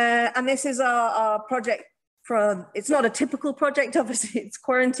this is our project. It's not a typical project, obviously, it's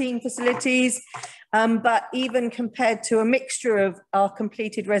quarantine facilities, but even compared to a mixture of our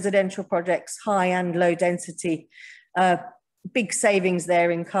completed residential projects, high and low density, big savings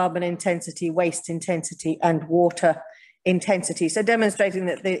there in carbon intensity, waste intensity, and water intensity. So demonstrating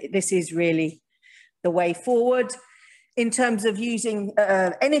that this is really the way forward. In terms of using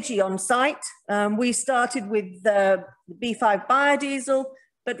energy on site, we started with the B5 biodiesel,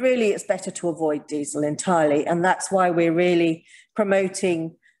 but really it's better to avoid diesel entirely. And that's why we're really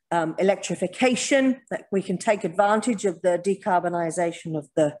promoting electrification, that we can take advantage of the decarbonisation of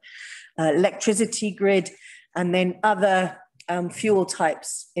the electricity grid, and then other fuel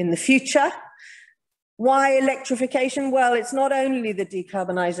types in the future. Why electrification? Well, it's not only the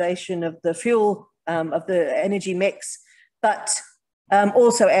decarbonisation of the fuel, of the energy mix, but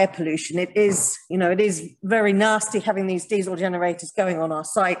also air pollution. It is, it is very nasty having these diesel generators going on our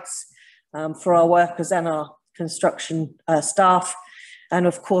sites for our workers and our construction staff. And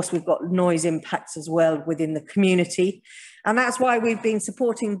of course, we've got noise impacts as well within the community. And that's why we've been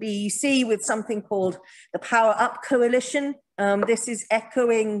supporting BEC with something called the Power Up Coalition. This is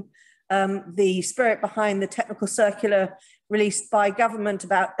echoing the spirit behind the technical circular released by government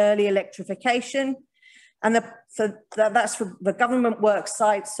about early electrification. And that's for the government work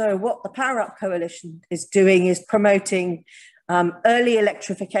site. So what the Power Up Coalition is doing is promoting early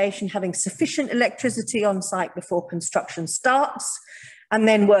electrification, having sufficient electricity on site before construction starts, and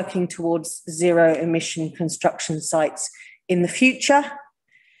then working towards zero emission construction sites in the future.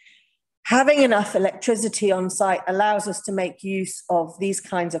 Having enough electricity on site allows us to make use of these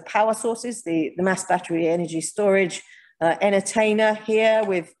kinds of power sources, the mass battery energy storage, entertainer here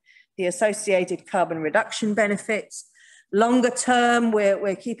with the associated carbon reduction benefits. Longer term,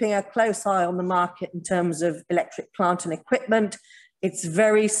 we're keeping a close eye on the market in terms of electric plant and equipment. It's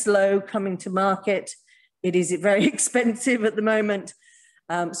very slow coming to market. It is very expensive at the moment.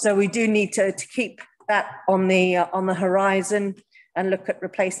 So we do need to keep that on the horizon and look at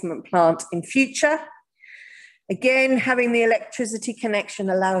replacement plant in future. Again, having the electricity connection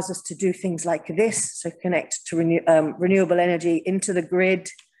allows us to do things like this, so connect to renewable energy into the grid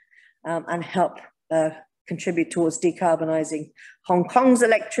and help contribute towards decarbonising Hong Kong's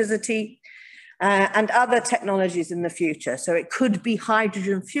electricity and other technologies in the future. So it could be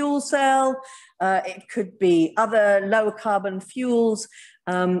hydrogen fuel cell, it could be other low carbon fuels.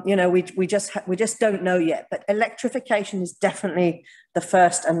 We just don't know yet, but electrification is definitely the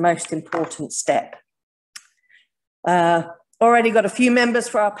first and most important step. Already got a few members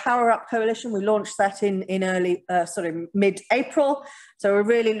for our Power Up Coalition. We launched that in mid-April. So we're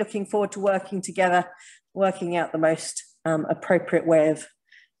really looking forward to working together, working out the most appropriate way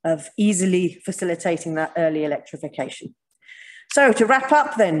of easily facilitating that early electrification. So to wrap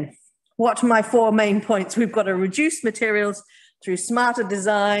up then, what are my 4 main points? We've got to reduce materials through smarter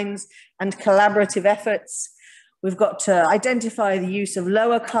designs and collaborative efforts. We've got to identify the use of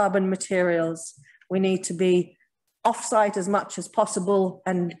lower carbon materials. We need to be off-site as much as possible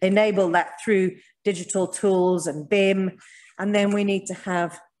and enable that through digital tools and BIM. And then we need to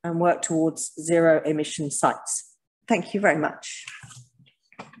have and work towards zero emission sites. Thank you very much.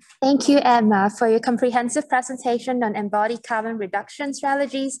 Thank you, Emma, for your comprehensive presentation on embodied carbon reduction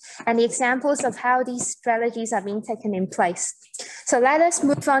strategies and the examples of how these strategies are being taken in place. So let us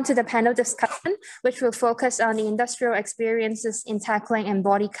move on to the panel discussion, which will focus on the industrial experiences in tackling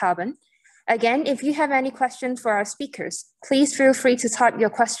embodied carbon. Again, if you have any questions for our speakers, please feel free to type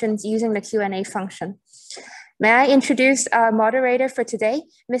your questions using the Q&A function. May I introduce our moderator for today,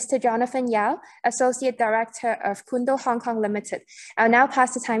 Mr. Jonathan Yao, Associate Director of Kundo Hong Kong Limited. I'll now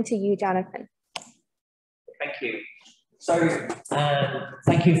pass the time to you, Jonathan. Thank you. So,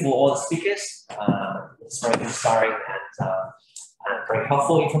 thank you for all the speakers. It's very inspiring and very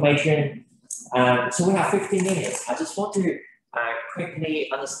helpful information. So we have 15 minutes. I just want to quickly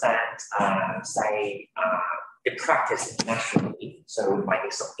understand, the practice internationally. So we might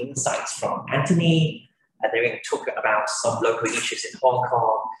get some insights from Anthony, and then we can talk about some local issues in Hong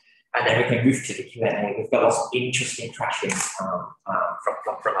Kong, and then we can move to the Q&A. We've got lots of interesting questions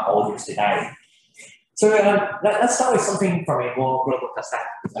from our audience today. So let's start with something from a more global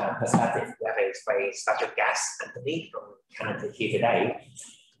perspective. We have a very special guest, Anthony, from Canada here today.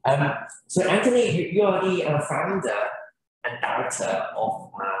 So Anthony, you are the founder and director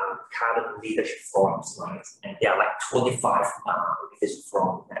of Carbon Leadership Forums, right? And there are like 25 leadership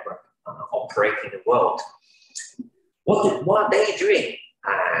forum network operating in the world. what are they doing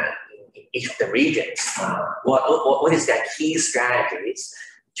in each of the regions? What is their key strategies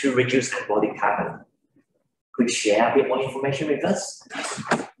to reduce embodied carbon? Could you share a bit more information with us?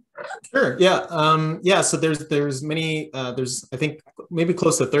 Sure. Yeah. So there's many. There's I think maybe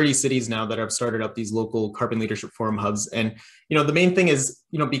close to 30 cities now that have started up these local carbon leadership forum hubs. And the main thing is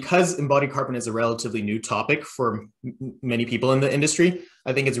because embodied carbon is a relatively new topic for many people in the industry,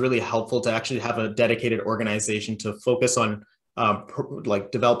 I think it's really helpful to actually have a dedicated organization to focus on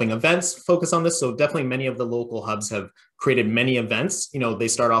like developing events, focus on this. So definitely many of the local hubs have created many events. They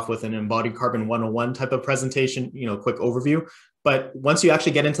start off with an embodied carbon 101 type of presentation, quick overview. But once you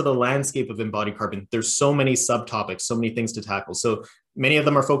actually get into the landscape of embodied carbon, there's so many subtopics, so many things to tackle. So many of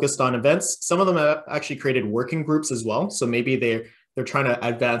them are focused on events. Some of them have actually created working groups as well. So maybe they're trying to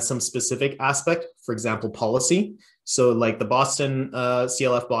advance some specific aspect, for example, policy. So like the Boston,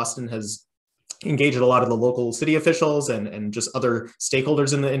 CLF Boston has engaged a lot of the local city officials and just other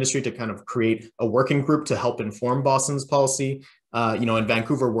stakeholders in the industry to kind of create a working group to help inform Boston's policy. In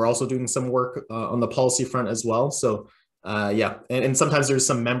Vancouver, we're also doing some work on the policy front as well. So and sometimes there's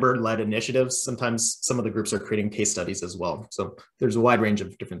some member-led initiatives. Sometimes some of the groups are creating case studies as well. So there's a wide range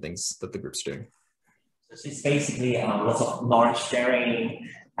of different things that the group's doing. So it's basically lots of knowledge sharing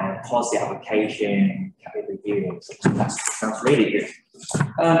and policy application, capital review. So that sounds really good.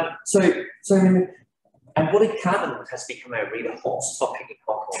 So embodied carbon has become a really hot topic in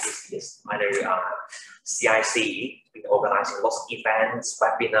Hong Kong these days. I know CIC has been organizing lots of events,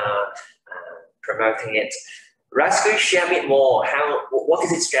 webinar, promoting it. Raz, could you share a bit more what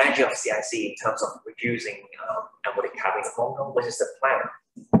is the strategy of CIC in terms of reducing embodied carbon in Hong Kong? What is the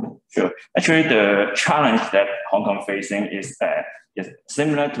plan? Sure. Actually, the challenge that Hong Kong facing is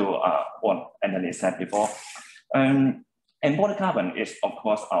similar to what Anthony said before. Embodied carbon is, of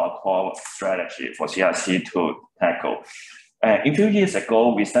course, our core strategy for CIC to tackle. A few years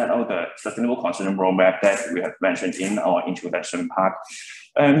ago, we set out the sustainable construction roadmap that we have mentioned in our introduction part.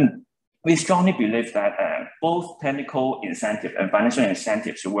 We strongly believe that both technical incentives and financial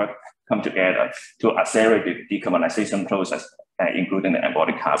incentives come together to accelerate the decarbonisation process, including the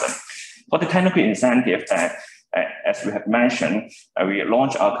embodied carbon. For the technical incentive, as we have mentioned, we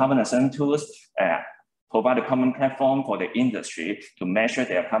launched our carbon assessment tools, provide a common platform for the industry to measure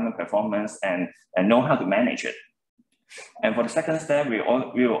their carbon performance and know how to manage it. And for the second step, we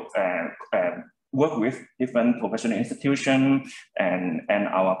will work with different professional institutions and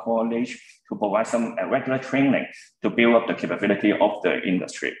our college to provide some regular training to build up the capability of the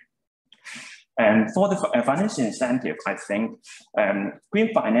industry. And for the financial incentive, I think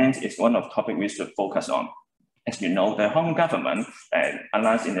green finance is one of the topics we should focus on. As you know, the Hong Kong government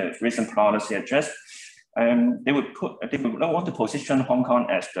announced in the recent policy address, they would want to position Hong Kong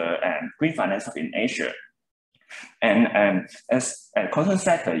as the green finance hub in Asia. And as a construction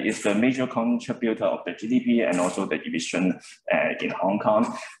sector is the major contributor of the GDP and also the emission in Hong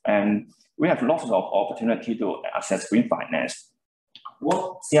Kong, and we have lots of opportunity to access green finance.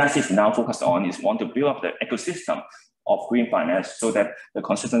 What CIC is now focused on is want to build up the ecosystem of green finance so that the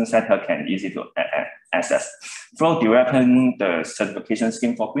construction sector can easy to access. Through developing the certification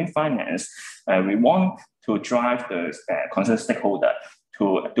scheme for green finance, we want to drive the construction stakeholder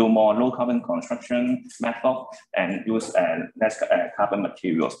to do more low carbon construction method and use less carbon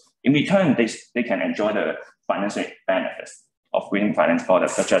materials. In return, they can enjoy the financial benefits of green finance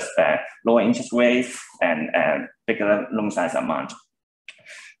products such as lower interest rates and bigger loan size amount.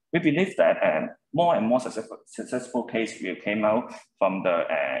 We believe that more and more successful cases will come out from the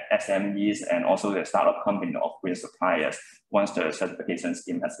SMEs and also the startup company of green suppliers once the certification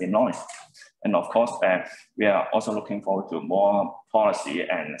scheme has been launched. And of course, we are also looking forward to more policy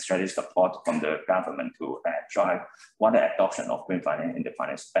and strategic support from the government to drive wider adoption of green finance in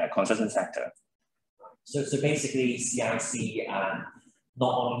the construction sector. So basically, CIC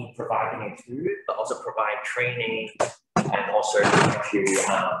not only providing a tool, but also provide training and also to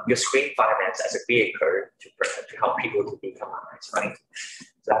use green finance as a vehicle to help people to decarbonize, right? So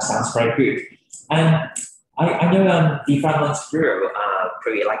that sounds very good. And I know the Finance Bureau,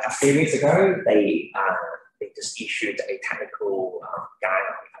 probably like a few weeks ago, they just issued a technical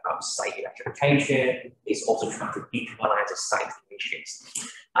guideline about site electrification. It's also trying to decarbonize the site emissions.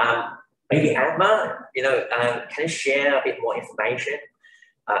 Maybe Emma, can you share a bit more information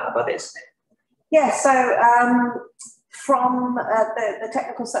about this? Yeah, so from the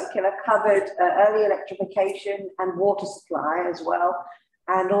technical circular covered early electrification and water supply as well,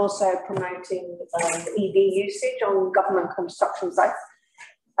 and also promoting EV usage on government construction sites.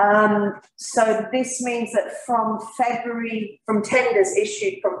 So this means that from tenders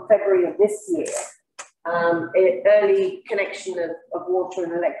issued from February of this year, Early connection of water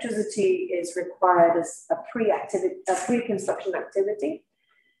and electricity is required as a pre-construction activity.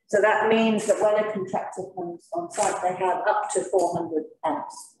 So that means that when a contractor comes on site, they have up to 400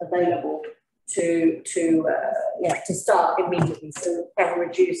 amps available to start immediately. So it can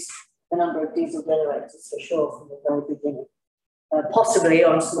reduce the number of diesel generators for sure from the very beginning. Possibly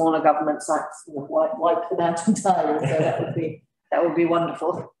on smaller government sites, wipe them out entirely. So that would be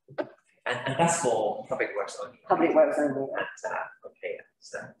wonderful. And that's for public works only. Public works only. Okay,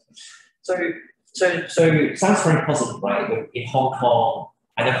 so sounds very positive, right? In Hong Kong,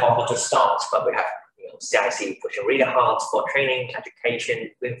 I know Hong Kong just starts, but we have CIC pushing really hard for training, education,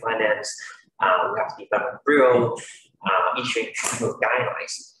 green finance. We have the Development Bureau issuing technical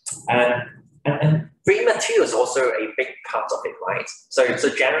guidelines, and green materials is also a big part of it, right? So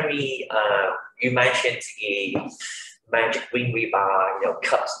Jeremy, you mentioned the magic green rebar,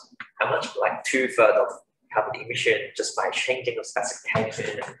 cut how much, like 2/3 of carbon emission just by changing the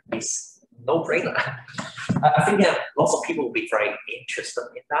specification is no-brainer. I think lots of people will be very interested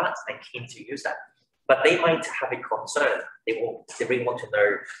in that and keen to use that, but they might have a concern. They really want to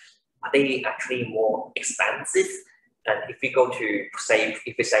know, are they actually more expensive? And if we go to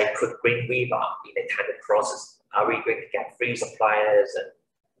if we say put green rebar in a tender process, are we going to get free suppliers and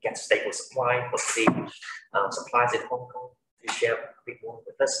get stable supply for the suppliers in Hong Kong? To share a bit more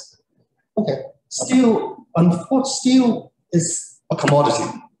with us. Okay, steel is a commodity.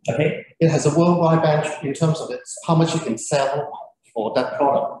 Okay. It has a worldwide bench in terms of how much you can sell for that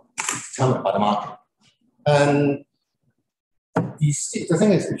product. It's determined by the market. And the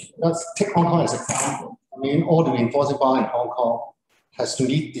thing is, let's take Hong Kong as an example. I mean, all the reinforcing bar in Hong Kong has to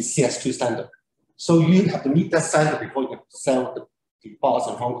meet the CS2 standard. So you have to meet that standard before you can sell the bars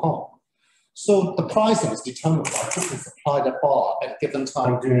in Hong Kong. So the pricing is determined by who can supply that bar at a given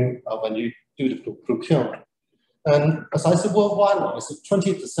time during when you do the procurement. And as I said, worldwide, it's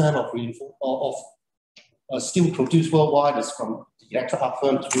 20% of steel produced worldwide is from the electric arc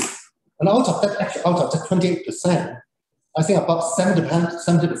furnace. And out of that 28%, I think about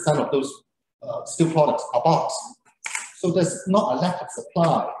 70% of those steel products are bars. So there's not a lack of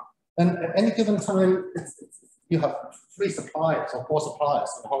supply. And at any given time, you have 3 suppliers or 4 suppliers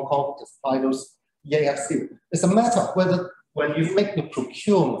in Hong Kong to supply those EAF steel. It's a matter of whether when you make the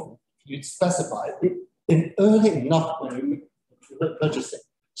procurement, you specify it in early enough when you make the purchasing,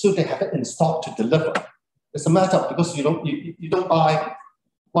 so they have it in stock to deliver. It's a matter of, because you don't buy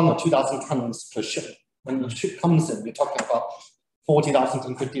 1,000 or 2,000 tons per ship. When the ship comes in, we're talking about 40,000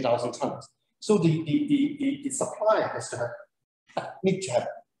 and 50,000 tons. So the supplier has to need to have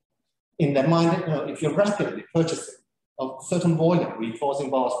in their mind, if you're rapidly purchasing a certain volume reinforcing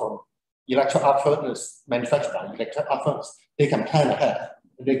bars from electric arc furnace manufactured by electric arc furnace, they can plan ahead.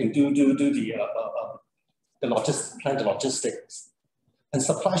 They can do the logistics, and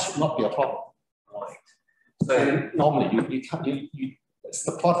supply should not be a problem. Right. So normally the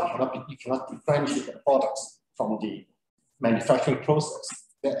product you cannot differentiate the products from the manufacturing process.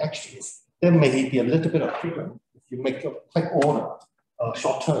 There may be a little bit of freedom if you make a quick order,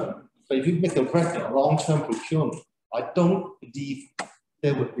 short term. But if you make a regular long-term procurement, I don't believe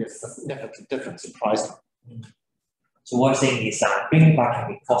there would be a significant difference in pricing. So what I'm saying is bringing back can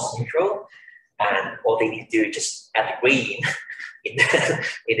be cost neutral, and all they need to do is just add green in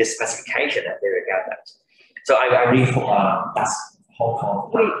the specification, and there we go. So I really hope that's Hong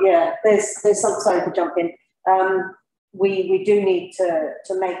Kong. There's some, sorry to jump in. We do need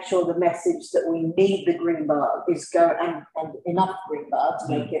to make sure the message that we need the green bar is and enough green bar to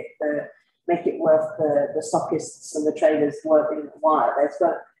make it worth the stockists and the traders working while.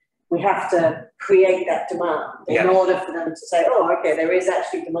 We have to create that demand in order for them to say, oh, okay, there is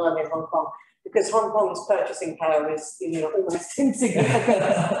actually demand in Hong Kong, because Hong Kong's purchasing power is almost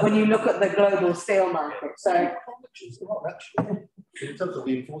insignificant when you look at the global steel market. So in terms of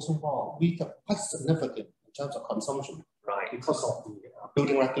reinforcing bar, we are quite significant in terms of consumption, right? Because of the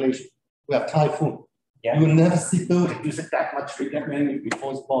building regulation. We have typhoon. Yeah. You will never see building using that many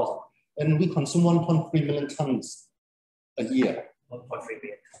reinforcing bars, and we consume 1.3 million tons a year. 1.3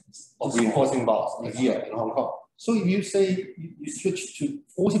 million tons of reinforcing bars a year in Hong Kong. So if you say you switch to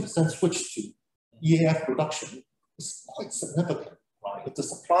 40% switch to EAF production, it's quite significant, right? But the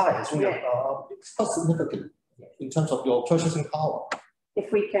supply is it's quite significant in terms of your purchasing power.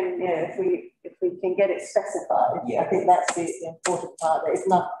 If we can, if we can get it specified, I think that's the important part. That it's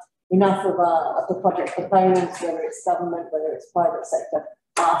not enough of the project proponents, whether it's government, whether it's private sector,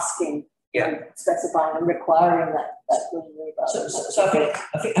 asking, specifying and requiring that green rebar. So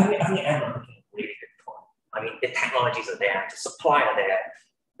I think Emma making a really good point. I mean, the technologies are there, the supply are there,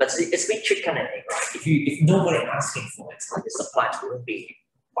 but it's a bit chicken and egg, right? If nobody asking for it, the suppliers won't be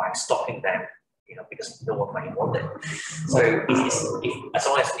by stocking them, because no one might want it. So if as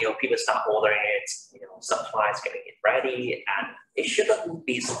long as people start ordering it, suppliers getting it ready, and it shouldn't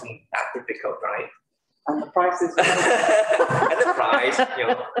be something that difficult, right? And the prices. And the price,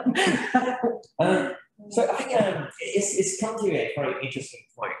 so I think it's come to a very interesting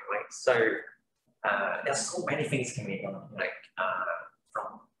point, right? So there's so many things can be done, like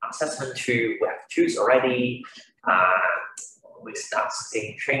from assessment to we have tools already. We start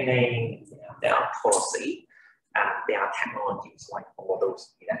seeing training. There are policy, and there are technologies like all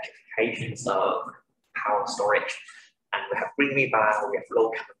those electrifications of power storage, and we have green rebar, we have low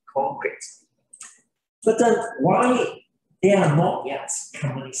carbon concrete. But then why they are not yet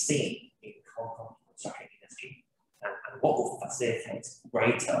commonly seen in Hong Kong construction industry, and what will facilitate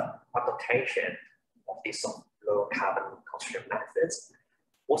greater adaptation of these low carbon construction methods?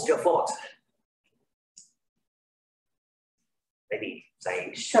 What's your thought? Maybe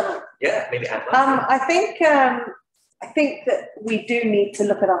say, sure. Yeah, maybe. I think that we do need to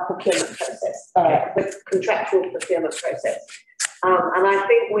look at our procurement process, the contractual procurement process, and I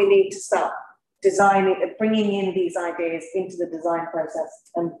think we need to start designing, bringing in these ideas into the design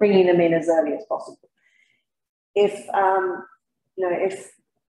process and bringing them in as early as possible. If a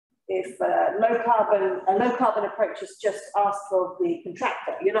low carbon approach is just asked for the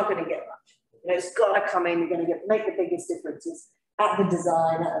contractor, you're not going to get much. It's got to come in. You're going to make the biggest differences at the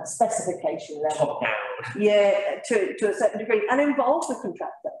design, at the specification level. Top down. Yeah, to a certain degree, and involve the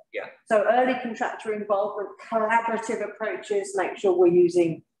contractor. Yeah. So early contractor involvement, collaborative approaches, make sure we're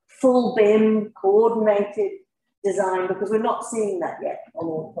using full BIM, coordinated design, because we're not seeing that yet on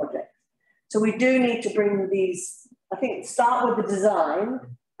all projects. So we do need to bring these, I think, start with the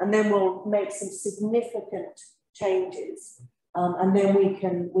design, and then we'll make some significant changes. And then we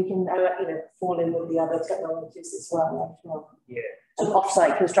can fall in with the other technologies as well. Yeah. And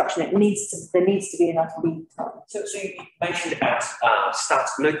off-site construction, there needs to be enough lead time. So you mentioned about start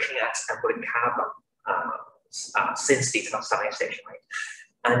looking at embodied carbon since decarbonization, right?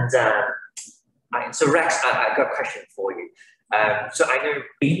 And so Rex, I got a question for you. So I know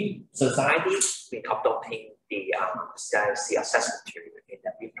BIM society been adopting the CIC assessment tool in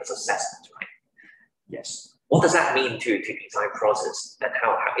the BIM plus assessment, right? Yes. What does that mean to design process, and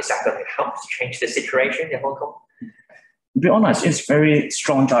how is that going to help to change the situation in Hong Kong? To be honest, it's very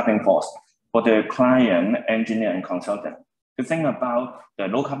strong driving force for the client, engineer, and consultant to think about the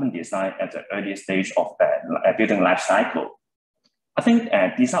low carbon design at the early stage of the building life cycle. I think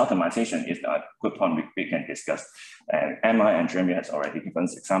design optimization is a good point we can discuss. Emma and Jeremy has already given an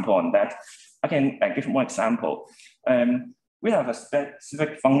example on that. I can give more example. We have a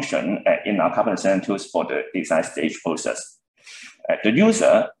specific function in our carbon assessment tools for the design stage process. The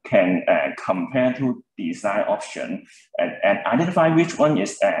user can compare two design options and identify which one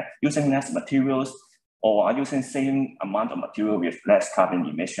is using less materials or are using same amount of material with less carbon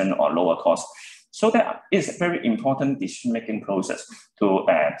emission or lower cost. So that is a very important decision-making process to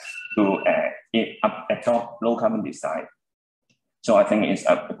adopt low carbon design. So I think it's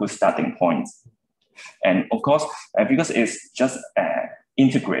a good starting point. And of course, because it's just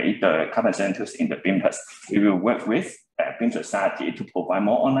integrate the carbon assessment tools in the BIM plus, we will work with BIM Society to provide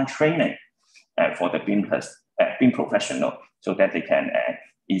more online training for the BIM plus BIM professional, so that they can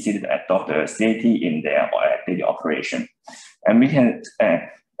easily adopt the CAT in their daily operation. And we can,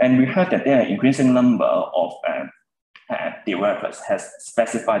 and we heard that there are increasing number of developers has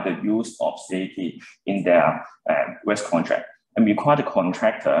specified the use of CAT in their waste contract, and require the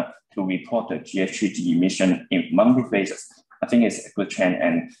contractor to report the GHG emission in monthly basis. I think it's a good trend,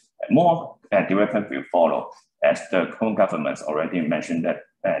 and more developers will follow, as the Hong Kong government already mentioned that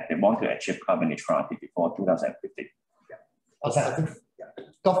they want to achieve carbon neutrality before 2050. Yeah. I think the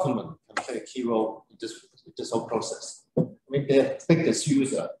government can play a key role in this whole process. I mean, the biggest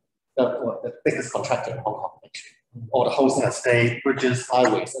user, the biggest contractor in Hong Kong, actually, or the housing estate, bridges,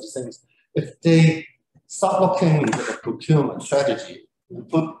 highways, other things. If they start looking into the procurement strategy and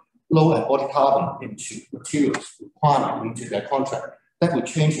put low embodied carbon into materials requirement into their contract, that will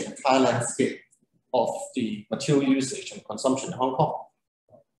change the entire landscape of the material usage and consumption in Hong Kong.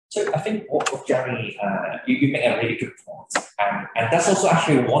 So I think what Jeremy, you make a really good point, and that's also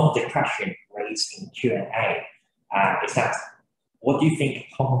actually one of the questions raised in Q&A, is that what do you think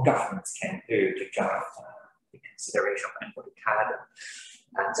Hong Kong governments can do to drive the consideration of embodied carbon?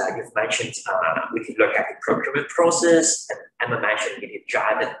 And you've mentioned we can look at the procurement process, and Emma mentioned we can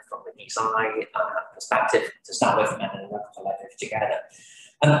drive it from the design perspective to start with, and then work collaborative together.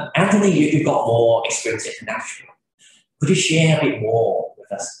 Anthony, you've got more experience internationally. Could you share a bit more with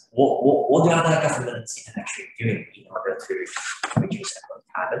us what the other governments are actually doing in order to reduce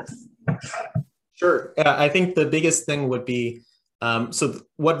carbon. Sure. I think the biggest thing would be, so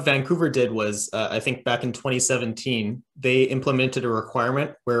what Vancouver did was, I think back in 2017, they implemented a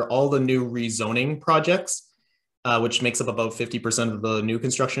requirement where all the new rezoning projects, which makes up about 50% of the new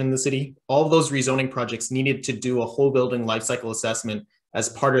construction in the city, all of those rezoning projects needed to do a whole building life cycle assessment as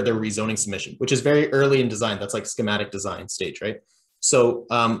part of their rezoning submission, which is very early in design. That's like schematic design stage, right? So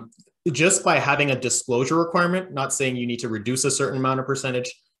just by having a disclosure requirement, not saying you need to reduce a certain amount of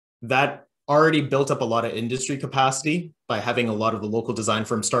percentage, that already built up a lot of industry capacity by having a lot of the local design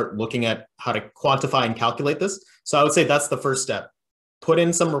firms start looking at how to quantify and calculate this. So I would say that's the first step. Put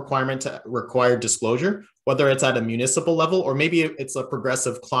in some requirement to require disclosure, whether it's at a municipal level or maybe it's a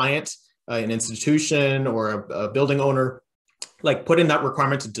progressive client, an institution or a building owner, like put in that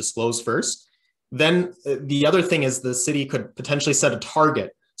requirement to disclose first. Then the other thing is the city could potentially set a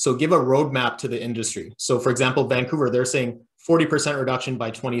target. So give a roadmap to the industry. So for example, Vancouver, they're saying 40% reduction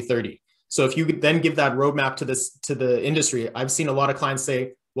by 2030. So if you then give that roadmap to the industry, I've seen a lot of clients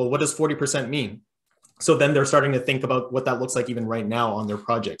say, well, what does 40% mean? So then they're starting to think about what that looks like even right now on their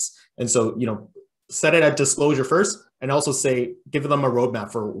projects. And so, you know, set it at disclosure first and also say, give them a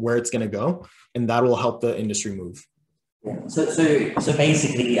roadmap for where it's going to go. And that will help the industry move. Yeah. So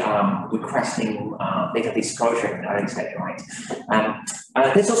basically, requesting data disclosure, I expect, right?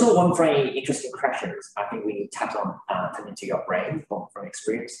 There's also one very interesting question. I think we tapped on coming to your brain from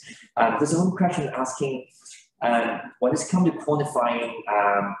experience. There's one question asking, when it's come to quantifying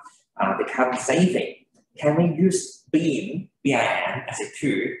the carbon saving, can we use BIM as a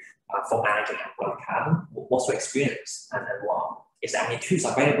tool for managing embodied carbon? What's your experience, and what is there any tools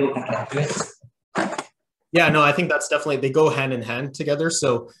available that can do it? Yeah, no, I think that's definitely, they go hand in hand together.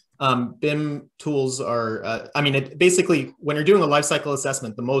 So BIM tools are, I mean, basically when you're doing a life cycle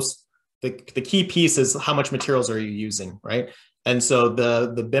assessment, the key piece is how much materials are you using, right? And so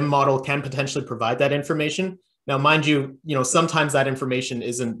the BIM model can potentially provide that information. Now, mind you, sometimes that information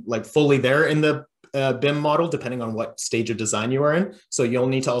isn't like fully there in the BIM model, depending on what stage of design you are in. So you'll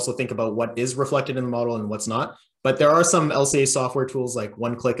need to also think about what is reflected in the model and what's not. But there are some LCA software tools like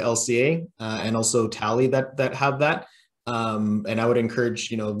One-Click LCA and also Tally that have that. And I would encourage,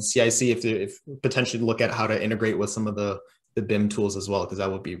 CIC if potentially look at how to integrate with some of the BIM tools as well, because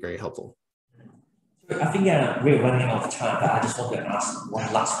that would be very helpful. I think we're running out of time, but I just want to ask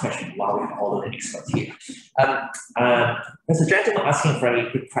one last question while we have all the experts here. There's a gentleman asking a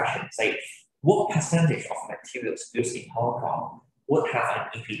very good question. Say, what percentage of materials used in Hong Kong would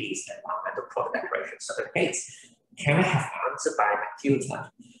have an EPD's environmental product declaration certificates? Can we have answered by material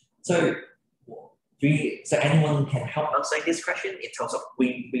type? So anyone can help answer this question in terms of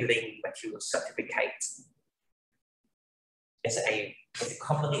building material certificates? Is it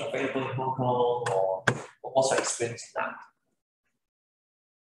commonly available in Hong Kong, or what's your experience in that?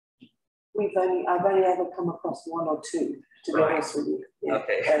 I've only ever come across one or two, to be honest with you. Yeah.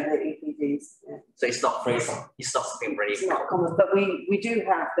 Okay. The EPDs. Yeah. So it's not very, it's not something very. It's not common, but we do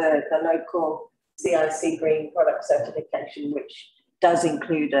have the local CIC Green Product Certification, which does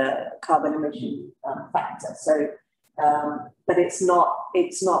include a carbon emission factor. So, but it's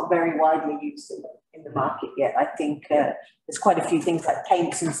not very widely used in the market yet. I think there's quite a few things like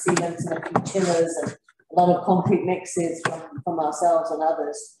paints and sealants and a few tinners and a lot of concrete mixes from ourselves and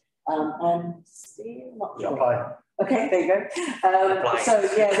others. And steel, not sure. Apply. Okay, there you go. So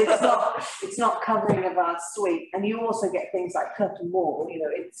yeah, it's not covering a vast suite, and you also get things like curtain wall.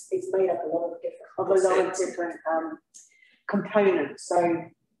 It's made up a lot of different components. So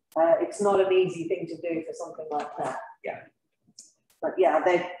it's not an easy thing to do for something like that. Yeah. But yeah,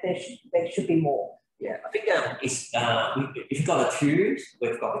 there should be more. Yeah, I think if you've got the tools,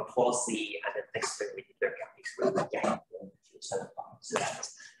 we've got the policy, and the next thing we need to look at is certified, so that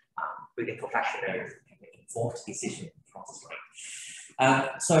really professional can make informed decision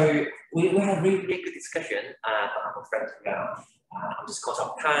process. So we had a really good discussion, but I'm afraid I'm just caught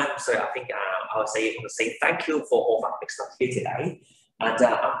up time. So I think I want to say thank you for all of our experts here today. And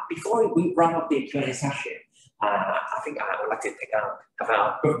before we wrap up the Q&A session, I think I would like to have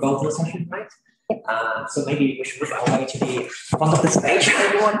a group voting session, right? So maybe we should move our way to the front of the stage,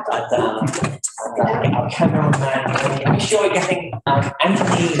 everyone. And our cameraman, I'm sure we're getting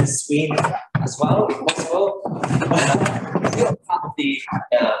Anthony in the screen as well, if possible. You're part of the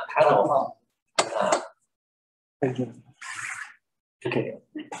panel. Thank you. Okay.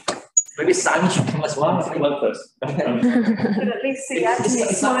 Maybe Simon should come as well. Anyone first? But at least see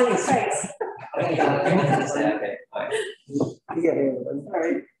Anthony's smiling face. Okay. All right.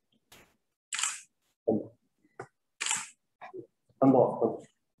 Sorry.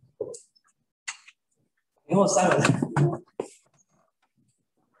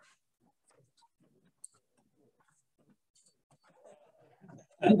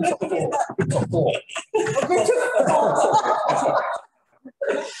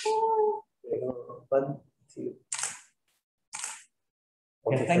 One, two.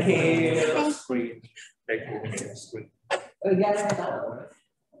 Okay, thank you. Screen. Thank you. Screen. Okay.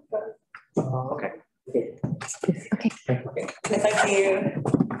 Thank you.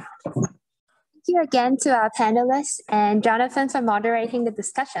 Thank you again to our panelists and Jonathan for moderating the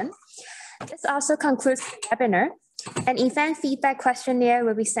discussion. This also concludes the webinar. An event feedback questionnaire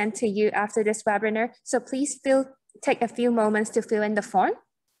will be sent to you after this webinar, so please take a few moments to fill in the form.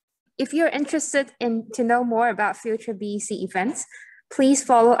 If you're interested to know more about future BEC events, please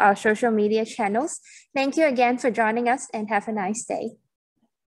follow our social media channels. Thank you again for joining us and have a nice day.